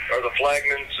owner, or the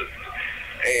flagman's,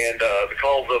 and they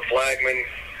called the flagman,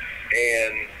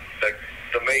 and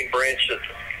the main branch that.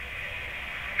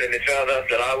 And they found out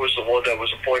that I was the one that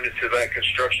was appointed to that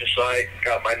construction site,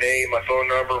 got my name, my phone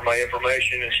number, my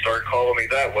information, and started calling me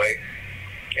that way.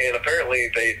 And apparently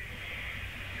they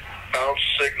bounced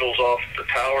signals off the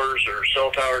towers or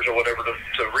cell towers or whatever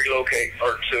to relocate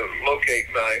or to locate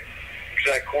my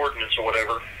exact coordinates or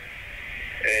whatever.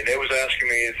 And they was asking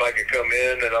me if I could come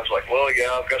in, and I was like, well,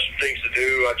 yeah, I've got some things to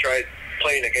do. I tried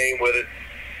playing a game with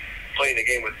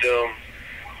them,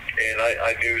 and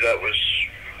I knew that was,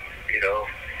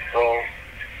 wrong,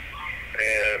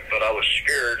 but I was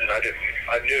scared, and I just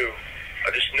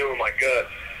knew in my gut,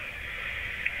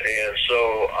 and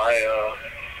so I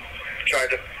tried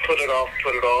to put it off,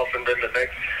 and then the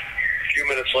next few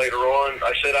minutes later on,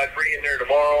 I said I'd be in there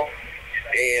tomorrow,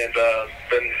 and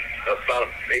then about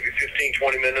maybe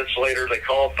 15-20 minutes later, they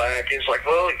called back, and it's like,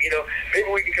 well, maybe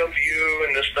we can come to you,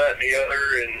 and this, that, and the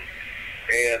other, and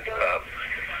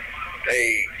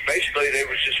they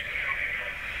was just.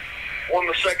 On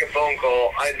the second phone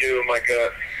call, I knew in my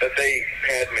gut that they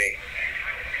had me.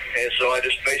 And so I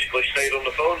just basically stayed on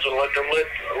the phones and let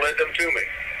them to me.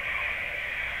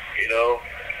 You know,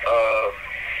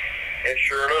 and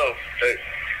sure enough,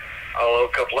 a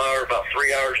couple hours, about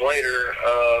 3 hours later,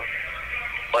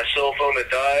 my cell phone had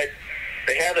died.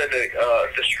 They had a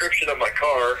description of my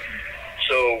car,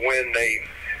 so when they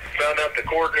found out the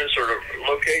coordinates or the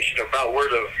location about where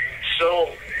the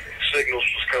cell signals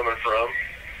was coming from,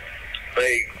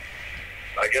 they,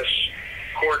 I guess,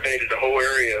 coordinated the whole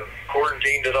area,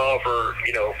 quarantined it off, or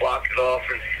blocked it off,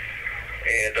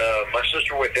 and my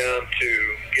sister went down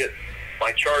to get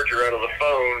my charger out of the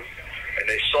phone, and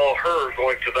they saw her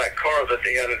going to that car that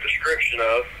they had a description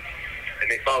of, and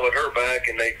they followed her back,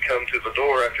 and they come to the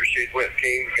door after she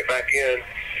came back in,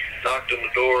 knocked on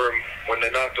the door, and when they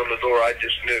knocked on the door, I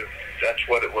just knew that's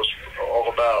what it was all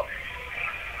about.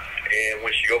 And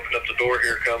when she opened up the door,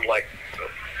 here come like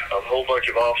a whole bunch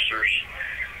of officers.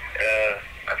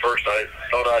 At first, I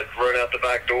thought I'd run out the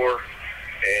back door,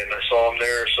 and I saw them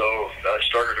there, so I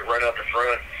started to run out the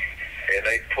front, and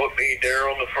they put me there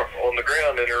on the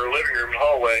ground in her living room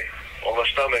hallway on my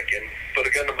stomach and put a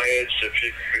gun to my head. Said,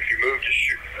 if you move, just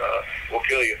shoot, we'll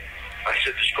kill you. I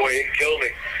said, just go ahead and kill me.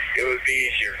 It would be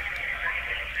easier.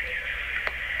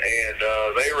 And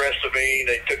they arrested me.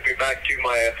 They took me back to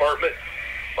my apartment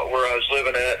where I was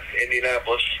living at,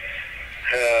 Indianapolis.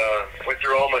 Went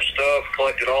through all my stuff,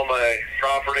 collected all my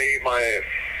property, my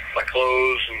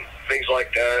clothes and things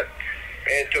like that,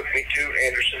 and took me to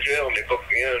Anderson Jail, and they booked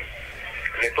me in.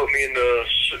 And they put me in the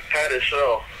padded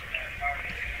cell.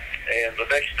 And the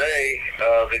next day,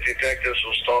 the detectives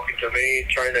was talking to me,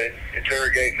 trying to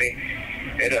interrogate me.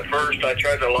 And at first, I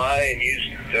tried to lie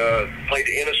and played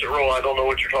the innocent role. I don't know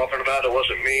what you're talking about. It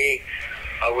wasn't me.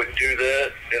 I wouldn't do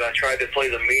that. And I tried to play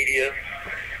the media.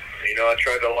 I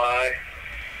tried to lie.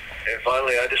 And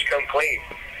finally, I just come clean,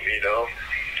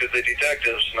 to the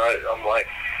detectives. And I'm like,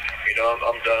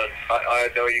 I'm done. I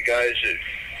know you guys that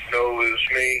know it was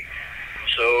me.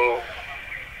 So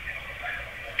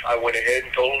I went ahead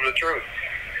and told them the truth.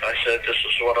 I said, this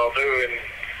is what I'll do, and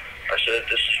I said,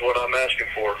 this is what I'm asking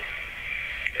for.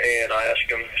 And I asked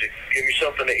them to give me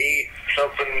something to eat,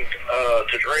 something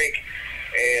to drink,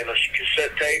 and a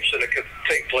cassette tapes and a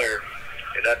tape player.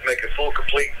 And I'd make a full,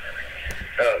 complete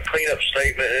cleanup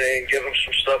statement and give them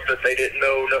some stuff that they didn't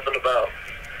know nothing about.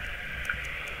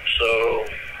 So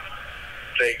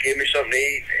they gave me something to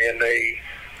eat, and they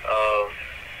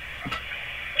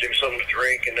gave me something to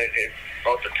drink, and they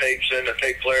brought the tapes in, the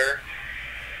tape player.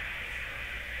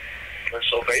 And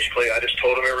so basically I just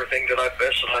told them everything that I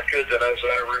best that I could, that as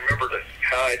I remembered it,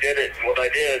 how I did it, what I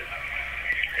did.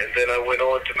 And then I went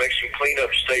on to make some cleanup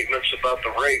statements about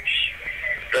the rapes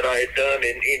that I had done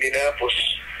in Indianapolis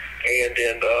and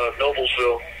in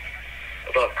Noblesville,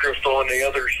 about Crystal and the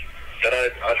others that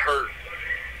I'd hurt.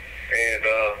 And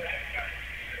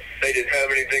they didn't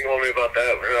have anything on me about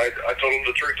that. I told them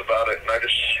the truth about it, and I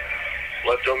just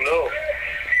let them know.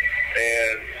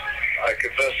 And I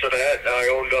confessed to that, and I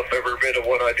owned up every bit of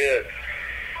what I did.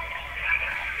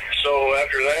 So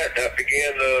after that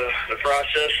began the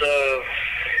process of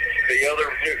the other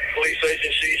police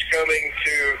agencies coming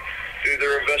to do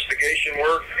their investigation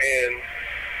work and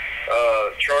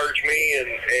charge me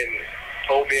and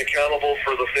hold me accountable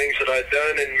for the things that I'd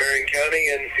done in Marion County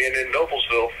and in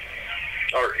Noblesville,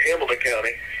 or Hamilton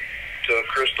County, to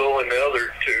Crystal and the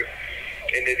other two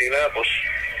in Indianapolis.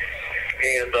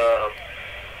 And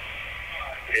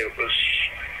it was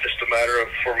just a matter of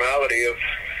formality of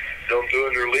them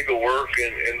doing their legal work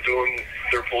and doing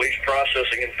their police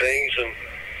processing and things. And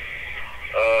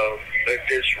they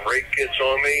did some rape kits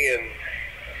on me, and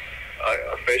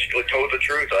I basically told the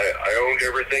truth. I owned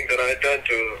everything that I had done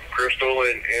to Crystal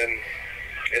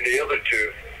and the other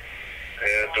two.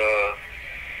 And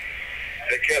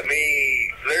they kept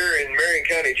me there in Marion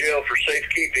County Jail for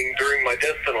safekeeping during my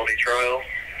death penalty trial,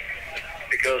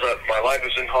 because my life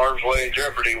was in harm's way and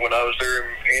jeopardy when I was there in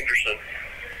Anderson.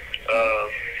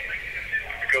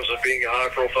 Because of being a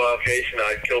high-profile case, and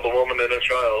I killed a woman and a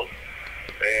child,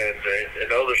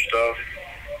 and other stuff.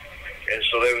 And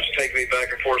so they was taking me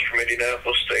back and forth from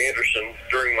Indianapolis to Anderson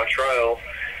during my trial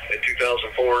in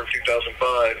 2004 and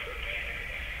 2005.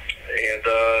 And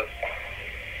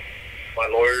my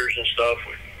lawyers and stuff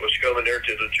was coming there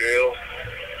to the jail,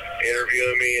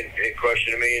 interviewing me and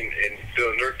questioning me and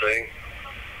doing their thing.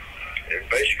 And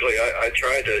basically, I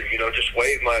tried to, just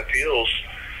waive my appeals.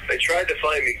 They tried to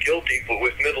find me guilty, but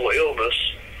with mental illness.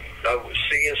 I was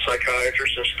seeing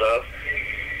psychiatrists and stuff.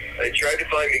 They tried to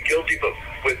find me guilty, but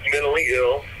with mentally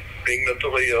ill, being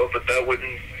mentally ill, but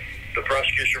the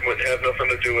prosecution wouldn't have nothing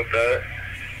to do with that.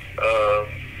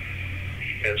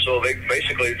 And so they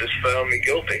basically just found me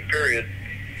guilty, period.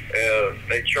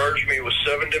 They charged me with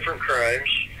 7 different crimes,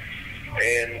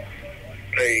 and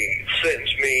they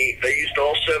sentenced me. They used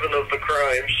all 7 of the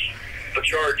crimes, the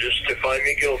charges, to find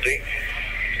me guilty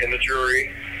in the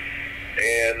jury,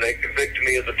 and they convicted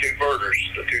me of the 2 murders,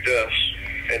 the 2 deaths,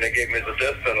 and they gave me the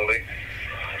death penalty.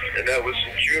 And that was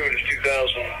in June of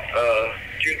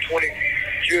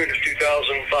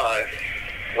 2005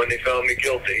 when they found me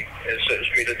guilty and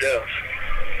sentenced me to death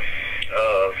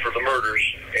for the murders.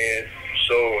 And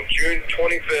so June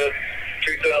 25th,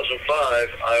 2005,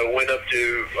 I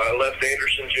left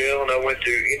Anderson Jail and I went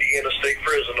to Indiana State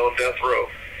Prison on death row.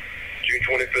 June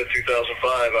 25th,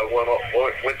 2005, I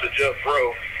went to death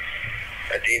row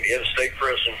at the Indiana State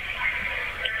Prison,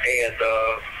 and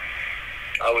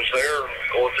I was there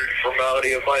going through the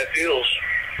formality of my appeals.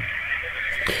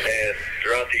 And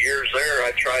throughout the years there,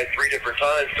 I tried 3 different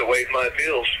times to waive my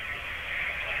appeals.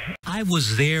 I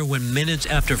was there when minutes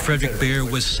after Fredrick Baer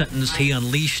was sentenced, he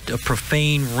unleashed a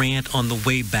profane rant on the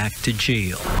way back to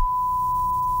jail.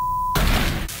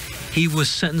 He was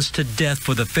sentenced to death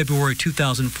for the February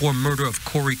 2004 murder of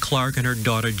Cory Clark and her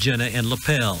daughter Jenna in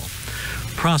Lapel.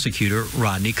 Prosecutor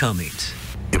Rodney Cummings.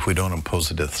 If we don't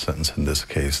impose a death sentence in this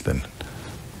case, then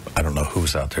I don't know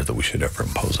who's out there that we should ever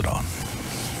impose it on.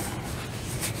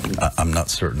 I'm not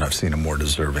certain I've seen a more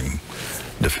deserving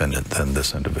defendant than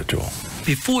this individual.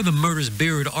 Before the murders,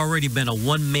 Baer had already been a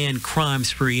one-man crime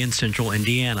spree in central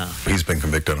Indiana. He's been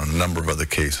convicted on a number of other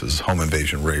cases, home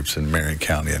invasion rapes in Marion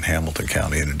County and Hamilton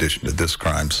County, in addition to this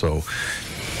crime. So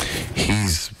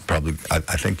he's probably, I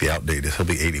think the outdate is he'll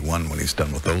be 81 when he's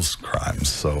done with those crimes.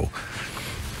 So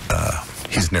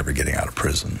he's never getting out of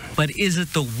prison. But is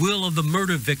it the will of the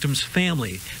murder victim's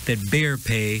family that Baer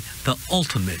pay the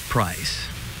ultimate price?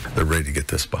 They're ready to get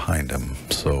this behind him.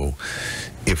 So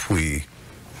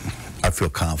I feel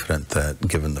confident that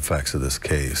given the facts of this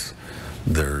case,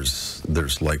 there's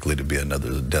likely to be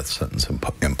another death sentence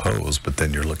imposed, but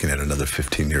then you're looking at another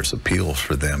 15 years appeal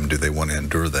for them. Do they want to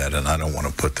endure that? And I don't want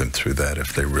to put them through that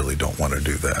if they really don't want to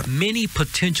do that. Many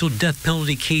potential death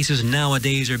penalty cases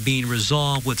nowadays are being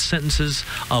resolved with sentences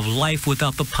of life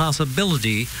without the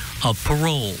possibility of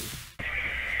parole.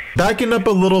 Backing up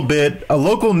a little bit, a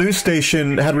local news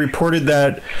station had reported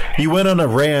that you went on a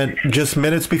rant just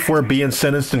minutes before being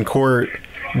sentenced in court.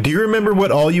 Do you remember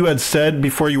what all you had said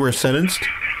before you were sentenced?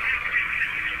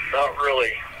 Not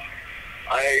really.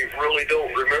 I really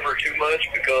don't remember too much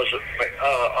because,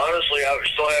 honestly, I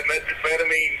still had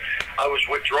methamphetamine. I was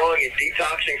withdrawing and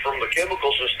detoxing from the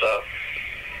chemicals and stuff.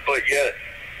 But yet,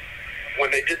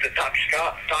 when they did the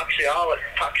toxicology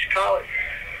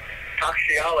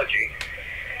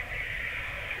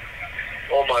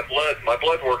on my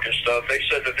blood work and stuff, they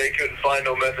said that they couldn't find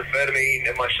no methamphetamine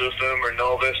in my system and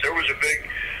all this. There was a big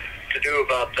to-do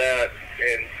about that,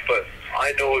 but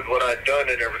I know what I'd done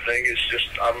and everything. It's just,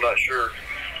 I'm not sure.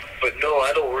 But no,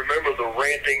 I don't remember the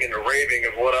ranting and the raving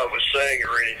of what I was saying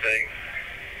or anything.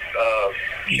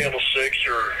 Channel 6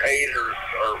 or 8 or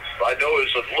I know it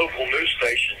was at local news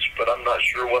stations, but I'm not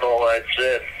sure what all I had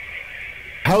said.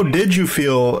 How did you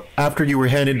feel after you were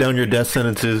handed down your death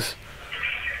sentences?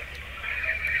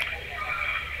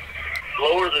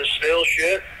 Lower than stale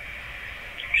shit,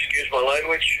 excuse my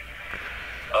language,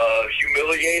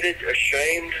 humiliated,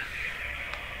 ashamed,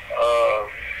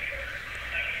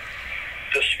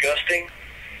 disgusting,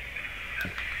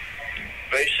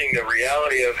 facing the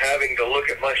reality of having to look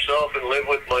at myself and live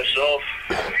with myself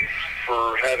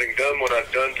for having done what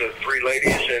I've done to 3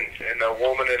 ladies and a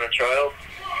woman and a child,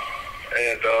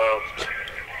 and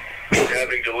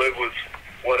having to live with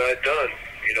what I'd done.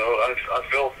 You know, I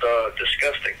felt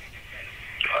disgusting.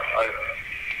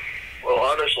 Well,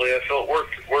 honestly, I felt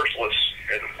worthless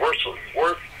and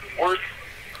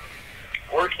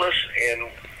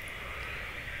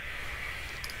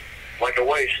like a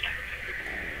waste.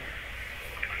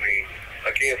 I mean,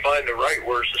 I can't find the right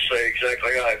words to say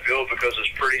exactly how I feel because it's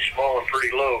pretty small and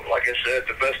pretty low. Like I said,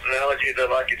 the best analogy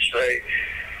that I could say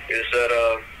is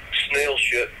that snail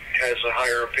shit has a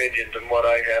higher opinion than what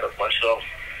I had of myself.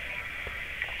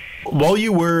 While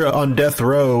you were on death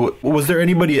row, was there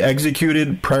anybody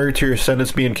executed prior to your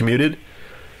sentence being commuted?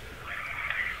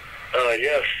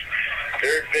 Yes.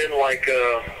 There had been like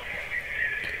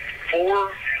 4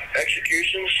 or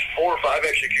 5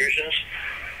 executions.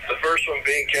 The first one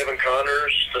being Kevin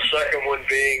Connors. The second one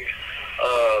being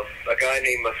a guy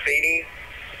named Matheny.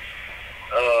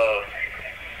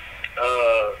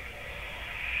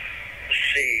 Let's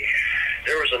see.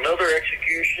 There was another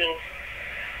execution.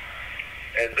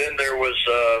 And then there was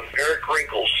Eric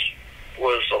Wrinkles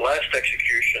was the last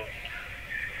execution,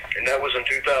 and that was in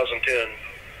 2010.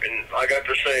 And I got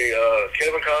to say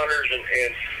Kevin Connors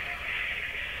and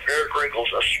Eric Wrinkles,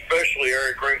 especially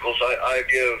Eric Wrinkles, I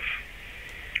give,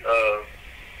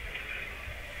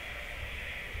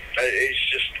 he's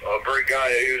just a great guy.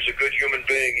 He was a good human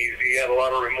being. He had a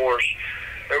lot of remorse.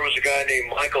 There was a guy named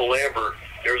Michael Lambert.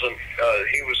 He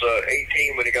was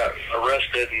 18 when he got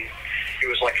arrested, and he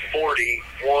was like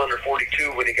 41 or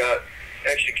 42 when he got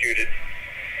executed,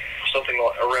 something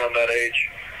around that age.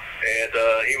 And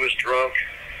he was drunk,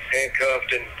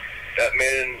 handcuffed, and that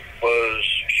man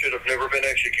should have never been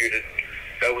executed.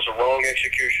 That was a wrong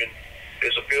execution.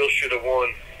 His appeal should have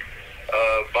won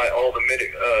by all the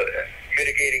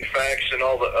mitigating facts and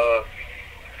all the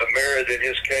merit in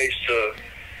his case.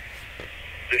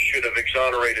 This should have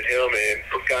exonerated him and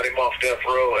got him off death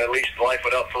row, at least life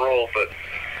without parole. But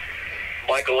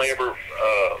Michael Lambert,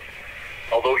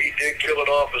 although he did kill an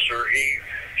officer, he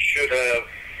should have,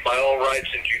 by all rights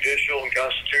and judicial and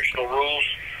constitutional rules,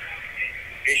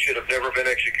 he should have never been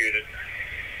executed.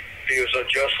 He was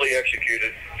unjustly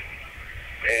executed.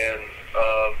 And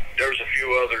there's a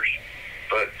few others.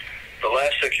 But the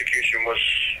last execution was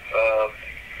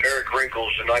Eric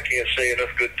Wrinkles, and I can't say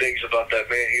enough good things about that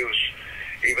man. He was,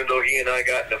 even though he and I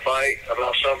got in a fight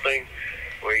about something,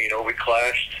 we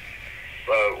clashed,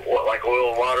 like oil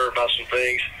and water about some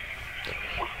things,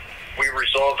 we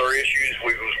resolved our issues.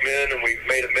 We was men, and we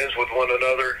made amends with one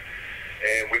another,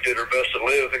 and we did our best to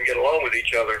live and get along with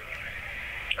each other.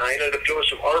 I ended up doing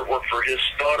some artwork for his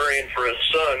daughter and for his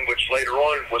son, which later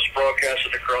on was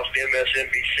broadcasted across the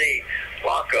MSNBC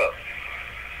lockup.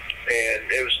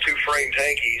 And it was 2 framed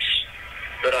hankies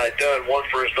that I had done, one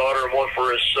for his daughter and one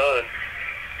for his son,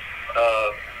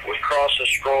 with cross and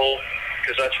scroll,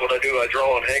 because that's what I do. I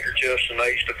draw on handkerchiefs, and I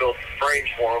used to build frames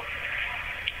for him.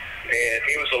 And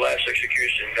he was the last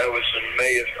execution. That was in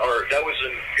May of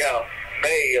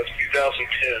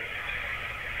 2010.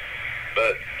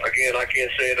 But again, I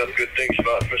can't say enough good things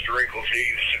about Mr. Wrinkles.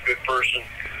 He was a good person.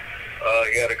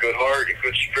 He had a good heart, a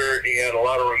good spirit. He had a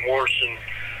lot of remorse, and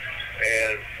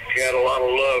he had a lot of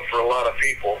love for a lot of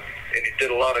people. And he did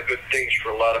a lot of good things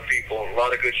for a lot of people, a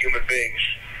lot of good human beings.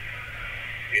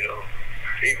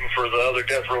 Even for the other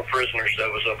death row prisoners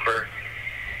that was up there.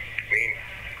 I mean,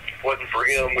 if it wasn't for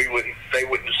him, they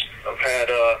wouldn't have had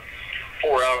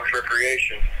 4 hours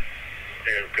recreation.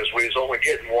 Because we was only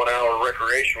getting 1 hour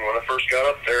recreation when I first got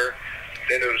up there.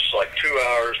 Then it was like 2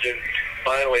 hours. Then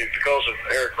finally, because of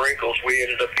Eric Wrinkles, we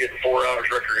ended up getting 4 hours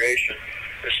recreation.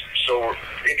 So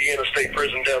Indiana State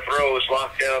Prison death row is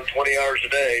locked down 20 hours a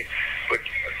day, but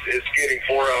it's getting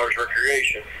 4 hours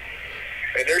recreation.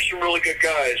 And there's some really good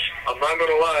guys. I'm not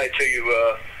going to lie to you,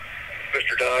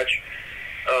 Mr. Dodge.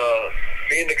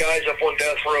 Me and the guys up on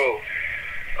death row,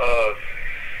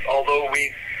 although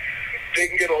we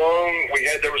didn't get along,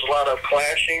 there was a lot of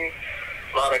clashing,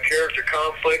 a lot of character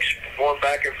conflicts going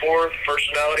back and forth,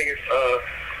 personality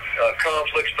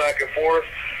conflicts back and forth.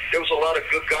 There was a lot of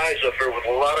good guys up there with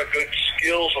a lot of good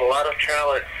skills, a lot of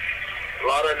talent, a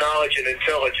lot of knowledge and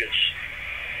intelligence.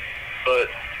 But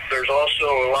there's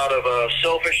also a lot of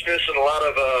selfishness and a lot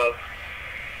of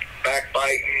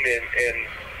backbiting and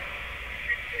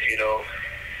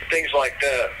things like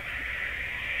that.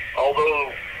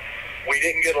 Although we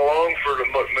didn't get along for the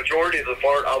majority of the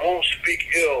part, I won't speak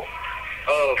ill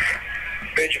of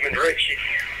Benjamin Ritchie,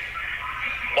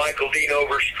 Michael Dean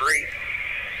Overstreet,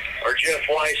 or Jeff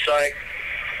Wysack,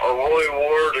 or Roy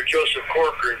Ward, or Joseph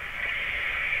Corcoran.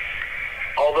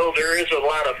 Although there is a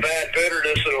lot of bad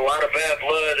bitterness and a lot of bad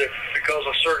blood because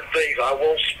of certain things, I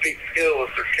won't speak ill of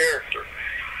their character.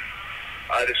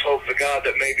 I just hope to God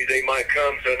that maybe they might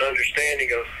come to an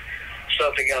understanding of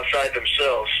something outside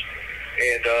themselves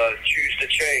and choose to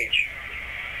change.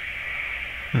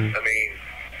 I mean,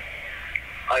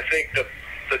 I think the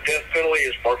death penalty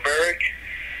is barbaric,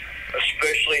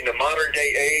 especially in the modern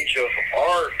day age of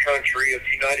our country, of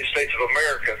the United States of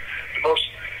America. The most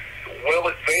well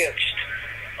advanced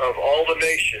of all the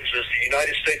nations is the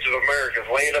United States of America,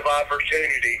 the land of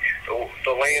opportunity,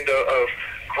 the land of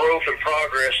growth and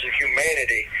progress and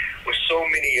humanity, with so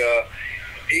many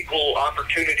equal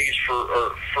opportunities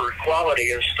for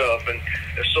equality and stuff, and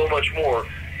so much more.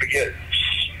 But yet,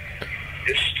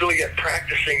 it's still yet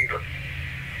practicing the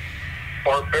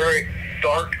barbaric,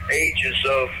 dark ages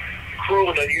of cruel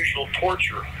and unusual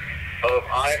torture, of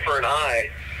eye for an eye,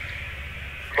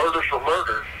 murder for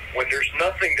murder, when there's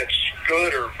nothing that's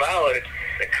good or valid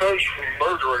that comes from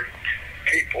murdering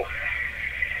people.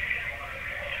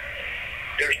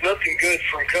 There's nothing good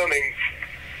from coming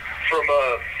from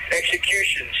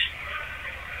executions.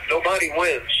 Nobody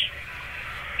wins.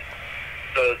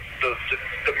 The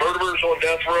murderers on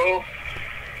death row,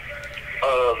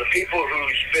 the people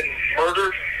who's been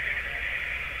murdered,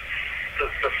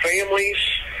 the families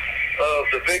of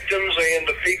the victims and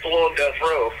the people on death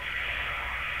row,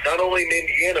 not only in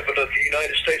Indiana, but in the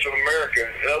United States of America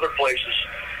and other places.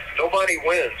 Nobody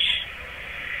wins.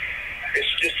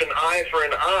 It's just an eye for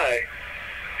an eye.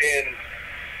 And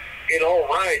in all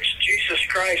rights, Jesus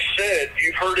Christ said,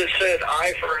 you've heard it said,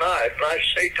 eye for an eye, but I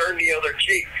say turn the other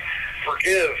cheek,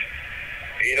 forgive.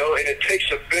 You know, and it takes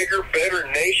a bigger, better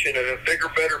nation and a bigger,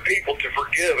 better people to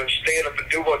forgive and stand up and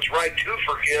do what's right to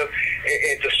forgive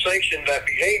and to sanction that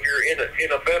behavior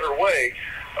in a better way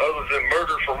other than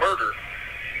murder for murder.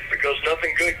 Because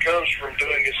nothing good comes from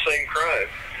doing the same crime.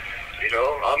 You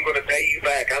know, I'm going to pay you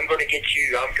back. I'm going to get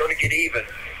you. I'm going to get even.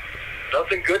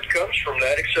 Nothing good comes from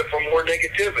that except for more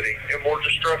negativity and more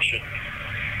destruction.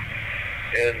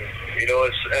 And, you know,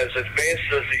 as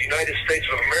advanced as the United States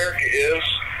of America is,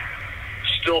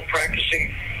 still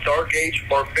practicing dark age,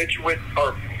 barbaric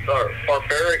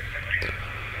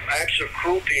acts of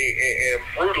cruelty and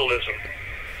brutalism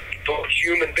towards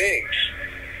human beings.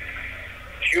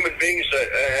 Human beings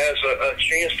that has a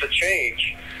chance to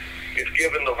change if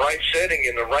given the right setting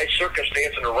and the right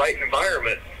circumstance and the right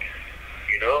environment.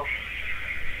 You know,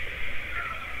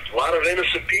 a lot of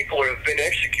innocent people have been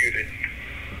executed,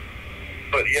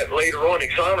 but yet later on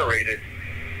exonerated.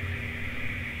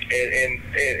 And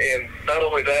not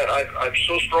only that, I'm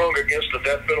so strong against the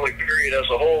death penalty period as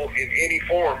a whole in any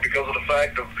form because of the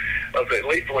fact of the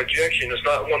lethal injection is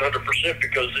not 100%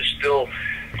 because it's still,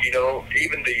 you know,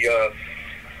 even the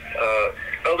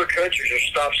other countries have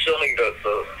stopped selling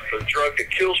the drug that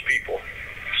kills people.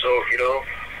 So, you know,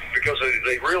 because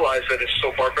they realize that it's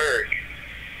so barbaric.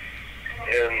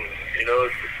 And, you know,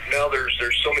 now there's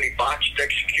so many botched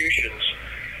executions.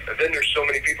 And then there's so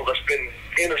many people that's been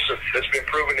innocent, that's been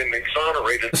proven and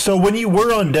exonerated. So when you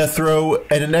were on death row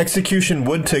and an execution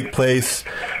would take place,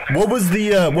 what was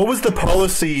the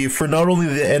policy for not only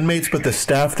the inmates but the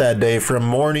staff that day from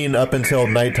morning up until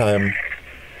nighttime?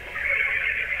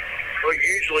 Well,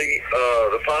 usually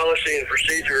the policy and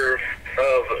procedure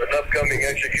of an upcoming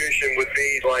execution would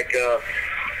be like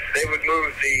they would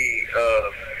move the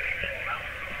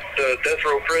death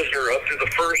row prisoner up to the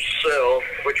first cell,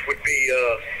 which would be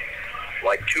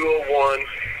like 201,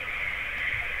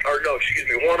 or no, excuse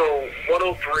me,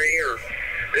 103, or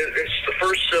it's the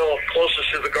first cell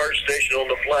closest to the guard station on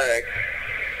the flag,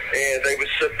 and they would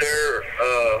sit there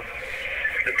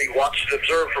and be watched and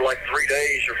observed for like 3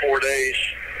 days or 4 days.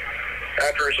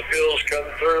 After his appeals come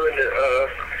through and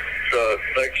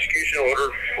the execution order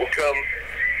will come,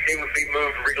 he would be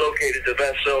moved, relocated to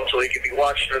that cell so he could be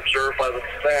watched and observed by the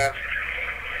staff.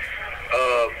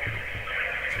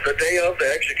 The day of the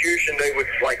execution, they would,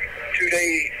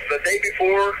 the day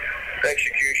before the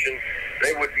execution,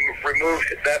 they would remove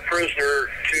that prisoner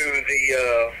to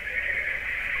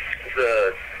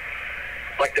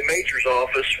the major's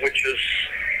office, which is,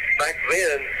 back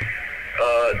then,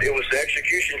 it was the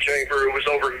execution chamber. It was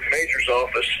over in the major's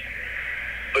office.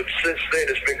 But since then,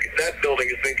 that building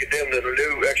has been condemned, and a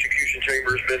new execution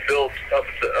chamber has been built up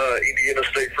at the Indiana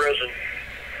State Prison.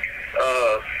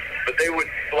 But they would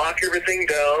lock everything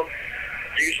down.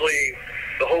 Usually,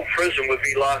 the whole prison would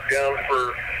be locked down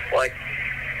for like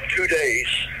 2 days.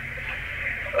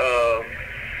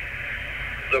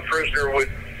 The prisoner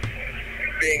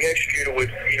being executed,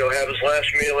 would have his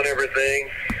last meal and everything.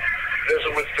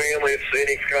 Visit with family, if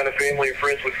any kind of family and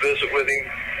friends would visit with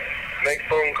him. Make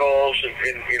phone calls and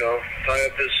tie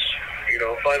up his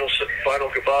final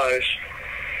goodbyes,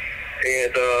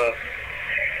 and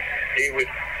he would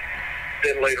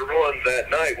then later on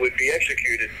that night would be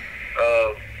executed.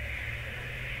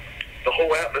 The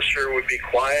whole atmosphere would be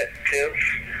quiet, tense,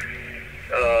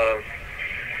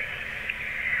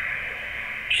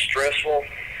 stressful,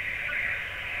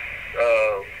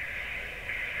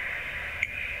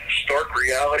 stark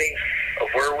reality of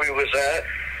where we was at.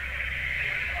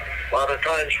 A lot of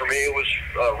times for me it was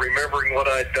remembering what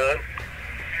I'd done.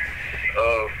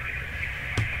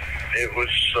 It was,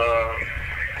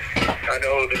 I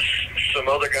know there's some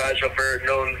other guys up there had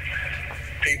known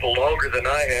people longer than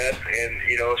I had, and,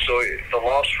 so the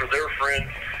loss for their friend,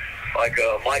 like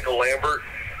Michael Lambert,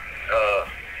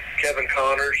 Kevin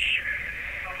Connors,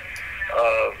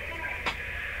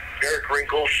 Eric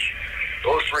Wrinkles,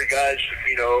 those three guys,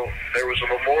 there was a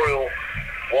memorial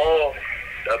wall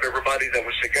of everybody that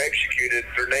was executed.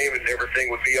 Their name and everything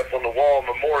would be up on the wall,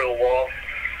 memorial wall,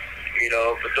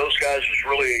 but those guys was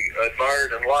really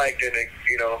admired and liked, and,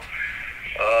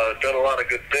 done a lot of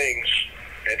good things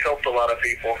and helped a lot of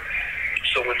people.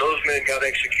 So when those men got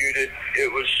executed,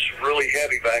 it was really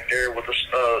heavy back there with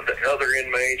the other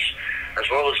inmates, as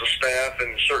well as the staff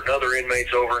and certain other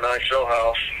inmates over in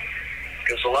Jailhouse,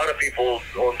 because a lot of people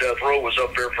on death row was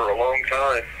up there for a long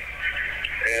time.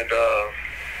 And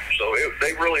so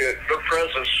their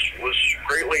presence was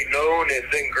greatly known and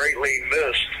then greatly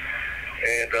missed,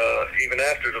 and even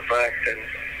after the fact. And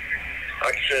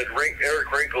like I said,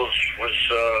 Eric Wrinkles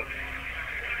was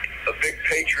a big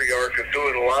patriarch of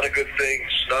doing a lot of good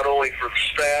things, not only for the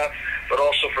staff, but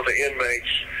also for the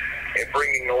inmates, and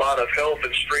bringing a lot of help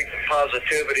and strength and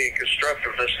positivity and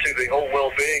constructiveness to the whole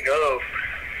well-being of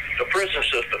the prison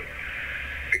system.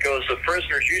 Because the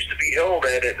prisoners used to be held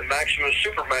at the maximum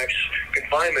supermax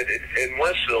confinement in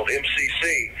Westfield,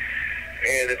 MCC.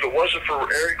 And if it wasn't for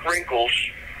Eric Wrinkles,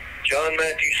 John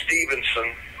Matthew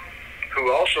Stevenson,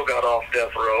 who also got off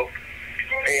death row,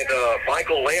 and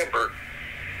Michael Lambert,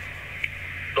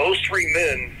 those three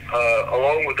men,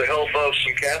 along with the help of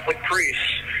some Catholic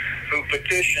priests who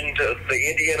petitioned the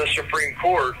Indiana Supreme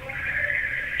Court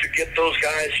to get those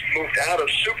guys moved out of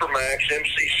Supermax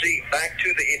MCC back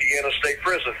to the Indiana State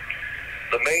Prison.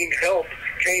 The main help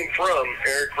came from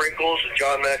Eric Wrinkles and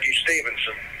John Matthew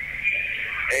Stevenson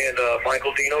and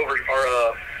Michael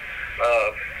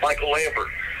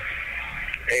Lambert.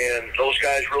 And those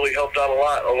guys really helped out a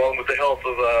lot, along with the help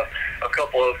of a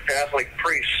couple of Catholic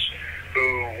priests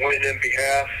who went in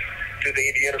behalf to the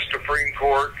Indiana Supreme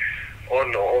Court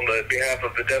on the behalf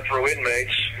of the death row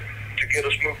inmates to get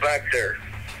us moved back there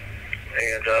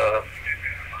and to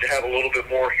have a little bit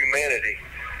more humanity,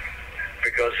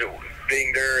 because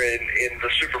being there in the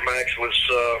Supermax was,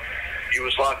 you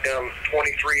was locked down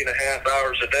 23 and a half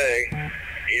hours a day.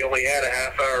 You only had a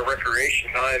half-hour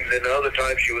recreation time, and then other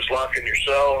times you was locked in your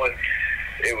cell, and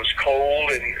it was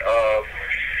cold and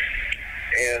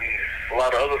a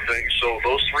lot of other things. So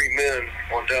those three men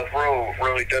on death row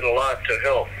really did a lot to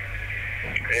help.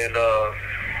 And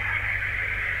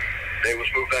they was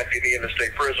moved back to Indiana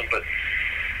State Prison, but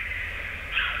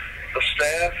the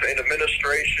staff and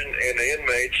administration and the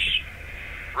inmates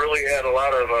really had a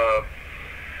lot of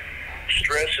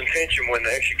stress and tension when the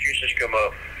executions come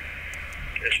up,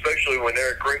 especially when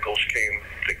Eric Wrinkles came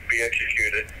to be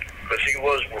executed, because he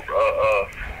was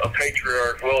a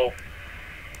patriarch,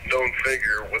 well-known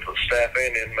figure with the staff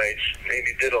and inmates, and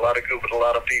he did a lot of good with a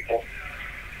lot of people.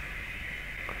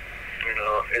 You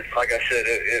know, like I said,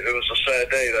 it was a sad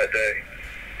day that day,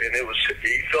 and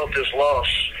he felt his loss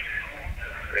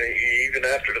even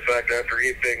after the fact. After he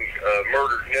had been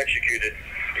murdered and executed,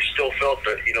 he still felt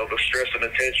that, the stress and the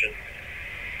tension.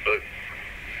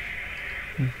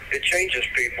 But it changes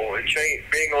people.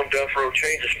 Being on death row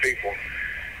changes people,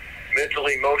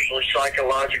 mentally, emotionally,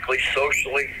 psychologically,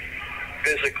 socially,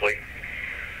 physically.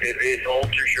 It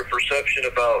alters your perception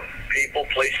about people,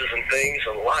 places, and things,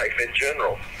 and life in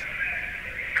general.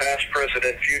 Past, present,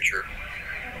 and future.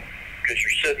 Because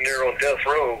you're sitting there on death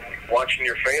row watching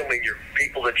your family, your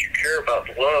people that you care about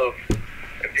and love,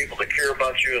 and people that care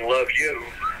about you and love you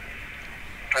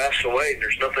pass away, and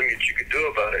there's nothing that you can do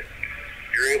about it.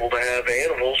 You're able to have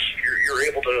animals. You're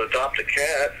able to adopt a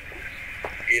cat.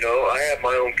 I had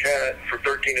my own cat for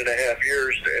 13 and a half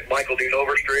years. Michael Dean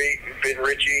Overstreet, Ben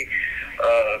Ritchie,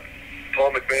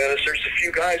 Paul McManus. There's a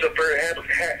few guys up there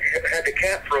had the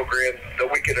cat program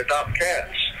that we could adopt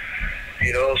cats.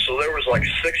 So there was like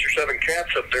 6 or 7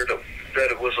 cats up there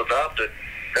that it was adopted.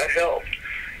 That helped.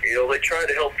 They try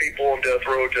to help people on death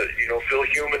row to, feel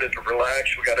human and to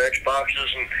relax. We got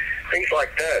Xboxes and things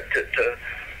like that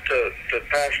to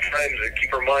pass time, to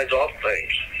keep our minds off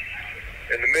things.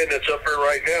 And the men that's up there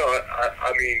right now,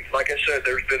 I mean, like I said,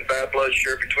 there's been bad blood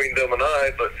shared between them and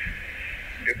I, but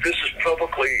if this is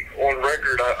publicly on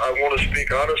record, I want to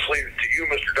speak honestly to you,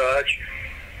 Mr. Dodge,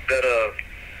 that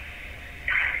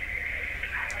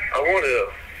I want to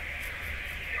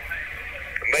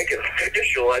make it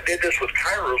official. I did this with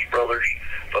Kairos Brothers,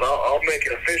 but I'll make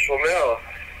it official now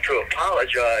to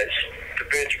apologize to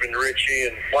Benjamin Ritchie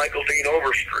and Michael Dean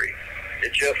Overstreet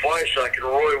and Jeff Wysack and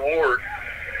Roy Ward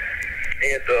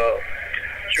and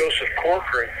Joseph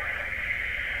Corcoran,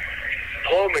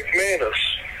 Paul McManus,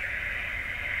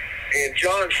 and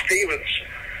John Stevens,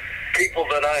 people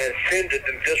that I offended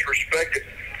and disrespected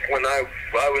when I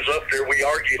was up there. We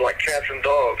argued like cats and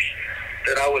dogs,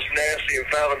 that I was nasty and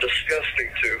foul and disgusting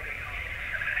to.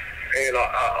 And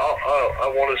I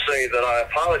want to say that I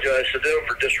apologize to them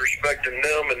for disrespecting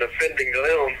them and offending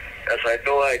them, as I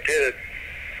know I did,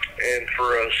 and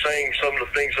for saying some of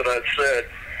the things that I'd said.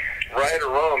 Right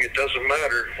or wrong, it doesn't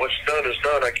matter. What's done is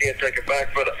done. I can't take it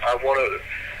back, but I want to,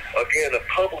 again,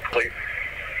 publicly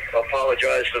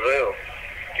apologize to them.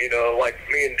 Like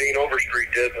me and Dean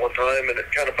Overstreet did one time, and it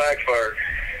kind of backfired.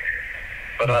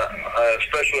 But I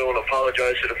especially want to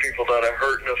apologize to the people that I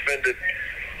hurt and offended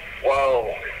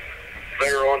while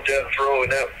they were on death row,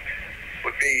 and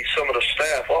would be some of the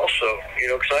staff also, you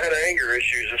know, because I had anger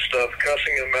issues and stuff,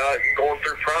 cussing them out and going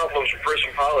through problems in prison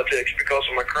politics because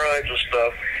of my crimes and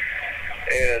stuff.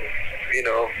 And, you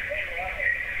know,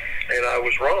 and I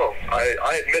was wrong.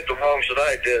 I admit the wrongs that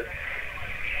I did.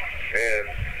 And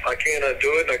I can't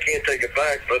undo it and I can't take it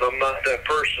back, but I'm not that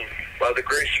person. By the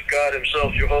grace of God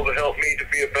himself, Jehovah helped me to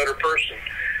be a better person.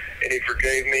 And he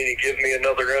forgave me and he gave me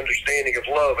another understanding of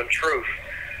love and truth.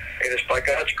 And it's by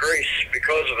God's grace,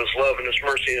 because of his love and his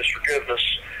mercy and his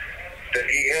forgiveness, that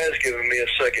he has given me a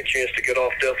second chance to get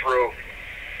off death row.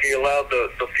 He allowed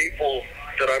the people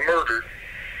that I murdered,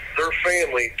 their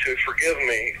family, to forgive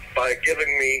me by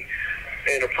giving me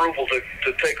an approval to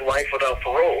take life without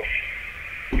parole.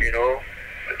 You know,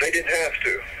 they didn't have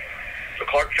to. The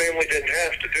Clark family didn't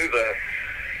have to do that.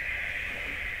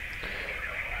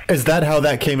 Is that how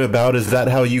that came about? Is that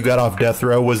how you got off death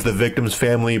row? Was the victim's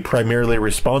family primarily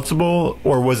responsible,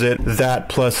 or was it that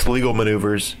plus legal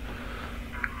maneuvers?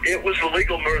 It was the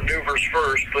legal maneuvers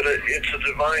first, but it's a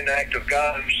divine act of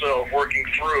God himself working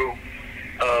through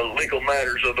legal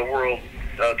matters of the world.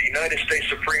 The United States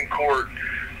Supreme Court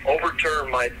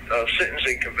overturned my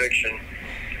sentencing conviction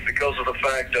because of the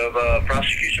fact of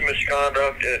prosecution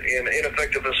misconduct and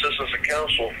ineffective assistance of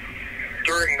counsel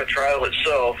during the trial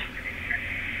itself.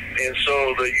 And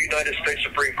so the United States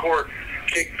Supreme Court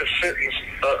kicked the sentence,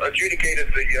 adjudicated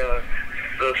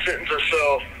the sentence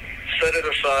itself, set it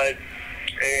aside,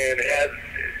 and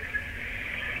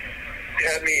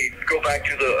had me go back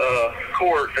to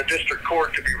the district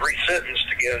court to be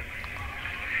resentenced again.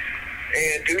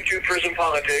 And due to prison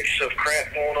politics of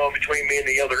crap going on between me and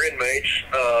the other inmates,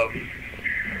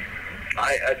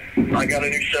 I got a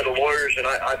new set of lawyers, and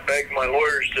I begged my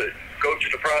lawyers to go to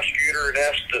the prosecutor and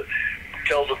ask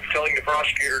telling the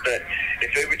prosecutor that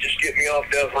if they would just get me off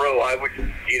death row, I would,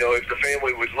 you know, if the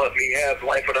family would let me have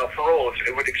life without parole, if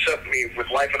it would accept me with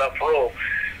life without parole,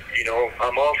 you know,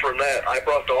 I'm offering that. I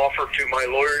brought the offer to my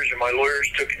lawyers, and my lawyers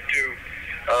took it to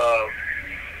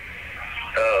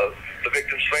the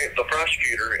victim's the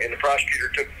prosecutor, and the prosecutor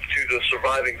took it to the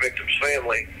surviving victim's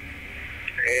family,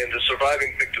 and the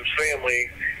surviving victim's family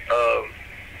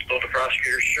told the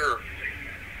prosecutor sure,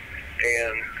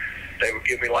 and they would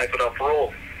give me life without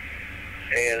parole.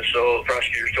 And so the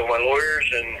prosecutors told my lawyers,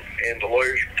 and the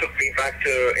lawyers took me back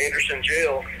to Anderson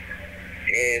Jail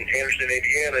in Anderson,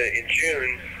 Indiana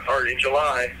in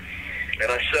July,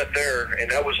 and I sat there, and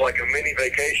that was like a mini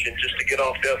vacation just to get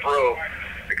off death row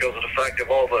because of the fact of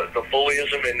all the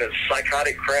bullyism and the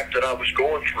psychotic crap that I was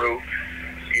going through,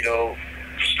 you know,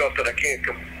 stuff that I can't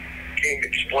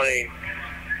explain.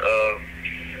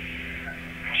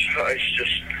 It's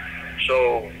just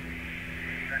so...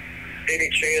 any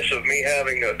chance of me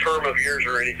having a term of years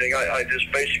or anything, I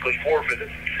just basically forfeited.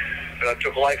 And I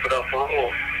took life without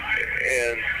parole,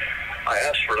 and I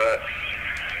asked for that.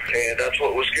 And that's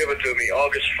what was given to me.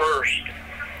 August 1st,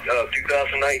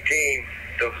 2019,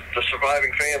 the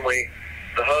surviving family,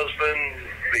 the husband,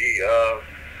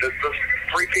 the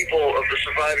three people of the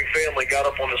surviving family got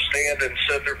up on the stand and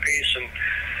said their piece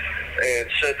and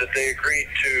said that they agreed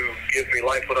to give me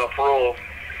life without parole.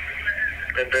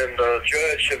 And then the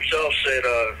judge himself said,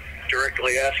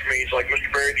 directly asked me, he's like,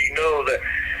 Mr. Baer, do you know that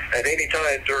at any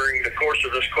time during the course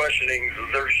of this questioning,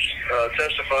 there's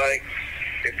testifying,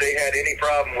 if they had any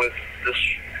problem with this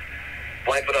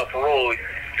life without parole,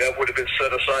 that would have been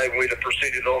set aside and we'd have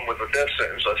proceeded on with a death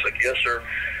sentence. I said, yes, sir.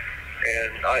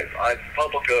 And I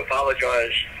publicly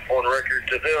apologized on record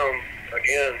to them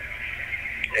again.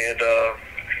 And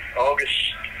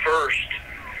August 1st,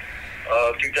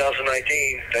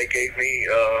 2019, they gave me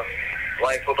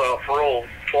life without parole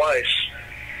twice,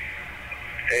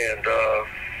 and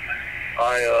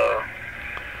I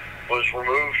was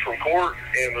removed from court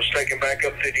and was taken back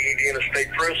up to the Indiana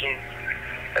State Prison,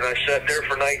 and I sat there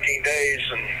for 19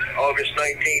 days. And August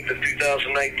 19th of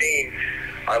 2019,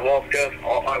 I walked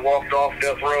off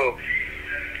death row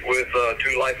with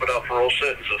 2 life without parole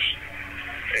sentences,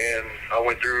 and I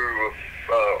went through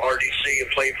RDC in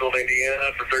Plainfield,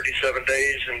 Indiana for 37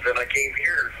 days, and then I came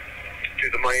here to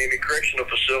the Miami Correctional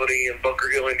Facility in Bunker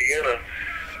Hill, Indiana,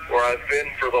 where I've been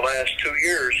for the last 2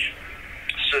 years.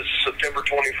 Since September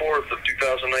 24th of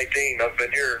 2019, I've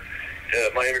been here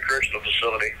at Miami Correctional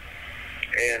Facility.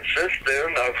 And since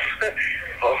then, I've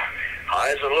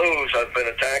highs and lows. I've been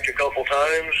attacked a couple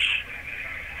times.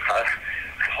 I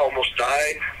almost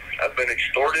died. I've been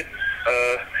extorted.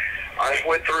 I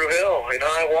went through hell in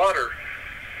high water.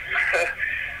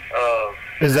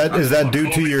 Is that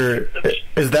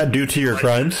due to your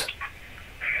crimes?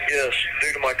 Yes,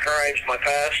 due to my crimes, my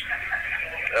past.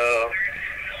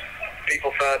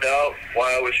 People found out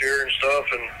why I was here and stuff,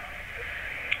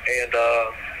 And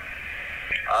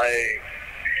I,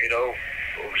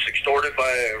 was extorted by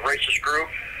a racist group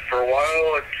for a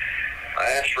while, and I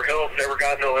asked for help, never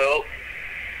got no help.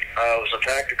 I was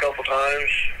attacked a couple times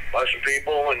by some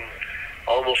people and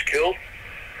almost killed.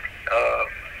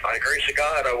 By the grace of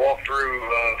God, I walked through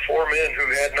 4 men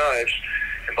who had knives,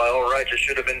 and by all rights, I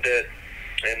should have been dead.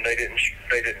 And they didn't.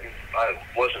 I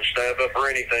wasn't stabbed up or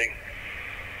anything.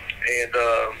 And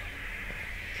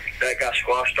that got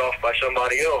squashed off by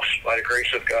somebody else, by the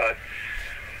grace of God.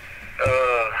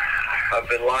 I've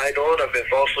been lied on. I've been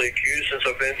falsely accused since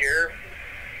I've been here,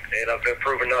 and I've been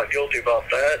proven not guilty about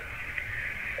that.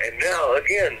 And now,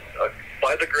 again,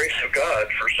 by the grace of God,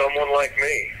 for someone like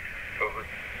me,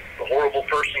 the horrible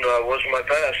person that I was in my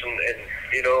past, and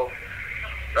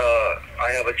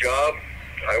I have a job.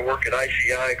 I work at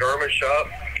ICI Garment Shop,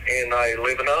 and I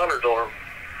live in Honor Dorm,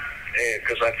 and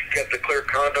because I've kept a clear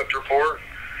conduct report,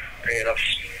 and I've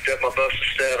done my best to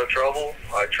stay out of trouble.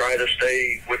 I try to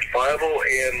stay with the Bible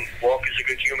and walk as a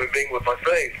good human being with my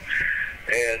faith,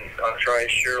 and I try and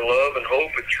share love and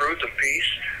hope and truth and peace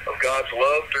of God's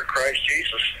love through Christ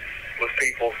Jesus with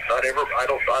people. I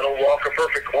don't walk a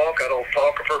perfect walk. I don't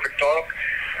talk a perfect talk.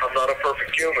 I'm not a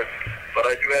perfect human, but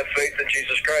I do have faith in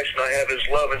Jesus Christ, and I have His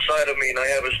love inside of me, and I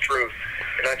have His truth,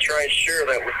 and I try and share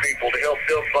that with people to help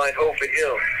them find hope in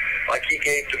Him, like He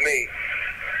gave to me.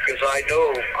 Because I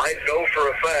know for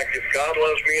a fact, if God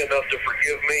loves me enough to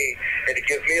forgive me and to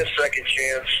give me a second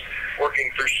chance,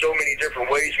 working through so many different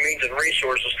ways, means, and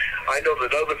resources, I know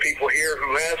that other people here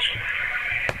who have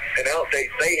an outdate,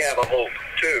 they have a hope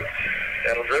too.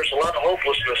 And there's a lot of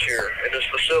hopelessness here in this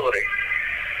facility.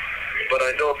 But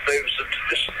I know if they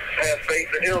just have faith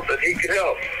in Him, that He can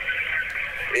help.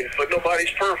 But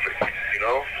nobody's perfect,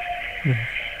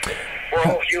 We're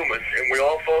all human, and we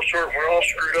all fall short, and we're all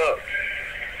screwed up.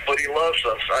 But He loves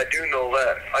us. I do know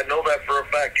that. I know that for a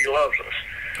fact. He loves us.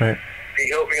 Right. He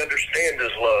helped me understand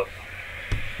His love.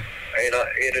 And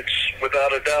it's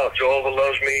without a doubt, Jehovah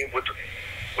loves me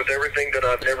with everything that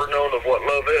I've never known of what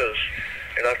love is.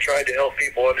 And I've tried to help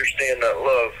people understand that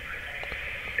love.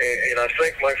 And I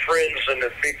thank my friends and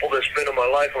the people that's been in my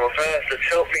life in my past that's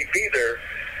helped me be there,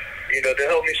 to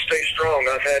help me stay strong.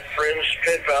 I've had friends,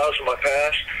 pen pals in my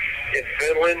past in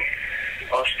Finland,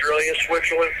 Australia,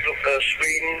 Switzerland,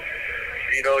 Sweden,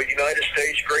 United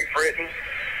States, Great Britain,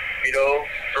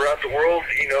 throughout the world,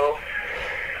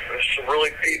 there's some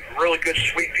really good,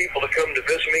 sweet people to come to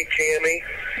visit me. Tammy,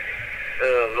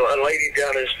 a lady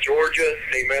down in Georgia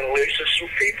named Annalisa, some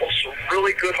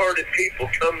really good-hearted people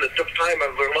come that took time out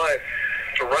of their life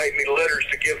to write me letters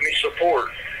to give me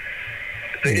support.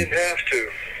 They didn't have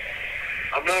to.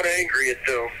 I'm not angry at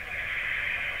them.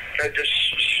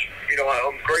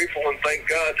 I'm grateful and thank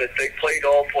God that they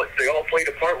all played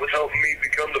a part with helping me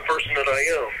become the person that I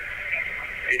am.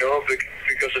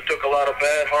 Because it took a lot of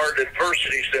bad, hard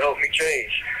adversities to help me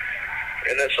change.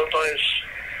 And that sometimes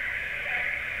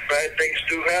bad things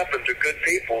do happen to good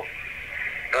people.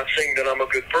 Not saying that I'm a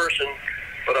good person,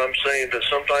 but I'm saying that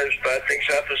sometimes bad things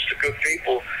happen to good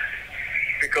people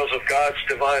because of God's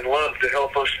divine love to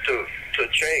help us to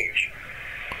change.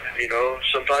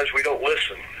 Sometimes we don't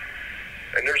listen.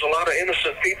 And there's a lot of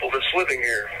innocent people that's living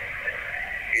here.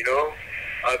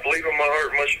 I believe in my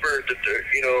heart and my spirit that, that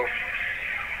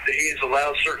He has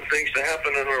allowed certain things to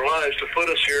happen in our lives to put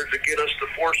us here, to get us to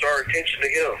force our attention to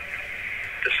Him,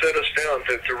 to set us down,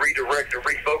 to redirect, to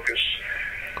refocus,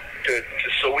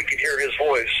 so we can hear His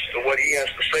voice, to what He has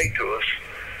to say to us.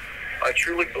 I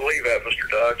truly believe that, Mr.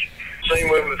 Dodge. Same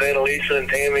way with Annalisa and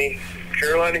Tammy,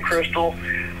 Caroline and Crystal,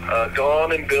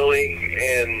 Dawn and Billy,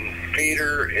 and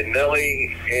Peter and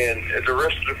Nellie, and the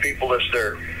rest of the people that's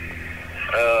there.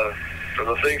 For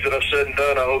the things that I've said and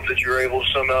done, I hope that you're able to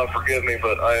somehow forgive me,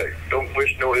 but I don't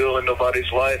wish no ill in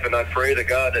nobody's life, and I pray to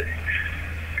God that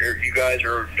you guys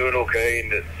are doing okay,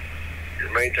 and that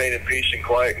you're maintaining peace and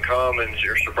quiet and calm, and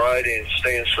your sobriety and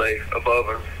staying safe above,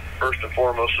 and first and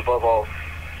foremost above all.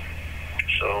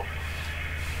 So,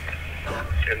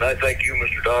 and I thank you,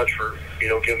 Mr. Dodge, for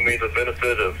giving me the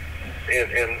benefit of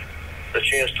and the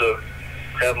chance to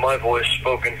have my voice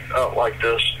spoken out like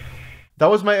this. That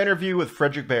was my interview with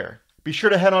Fredrick Baer. Be sure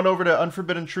to head on over to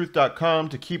unforbiddentruth.com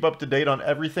to keep up to date on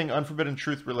everything Unforbidden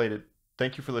Truth related.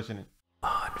 Thank you for listening.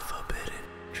 Unforbidden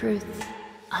truth.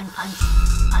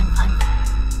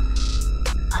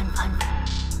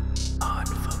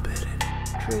 Unforbidden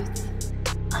truth.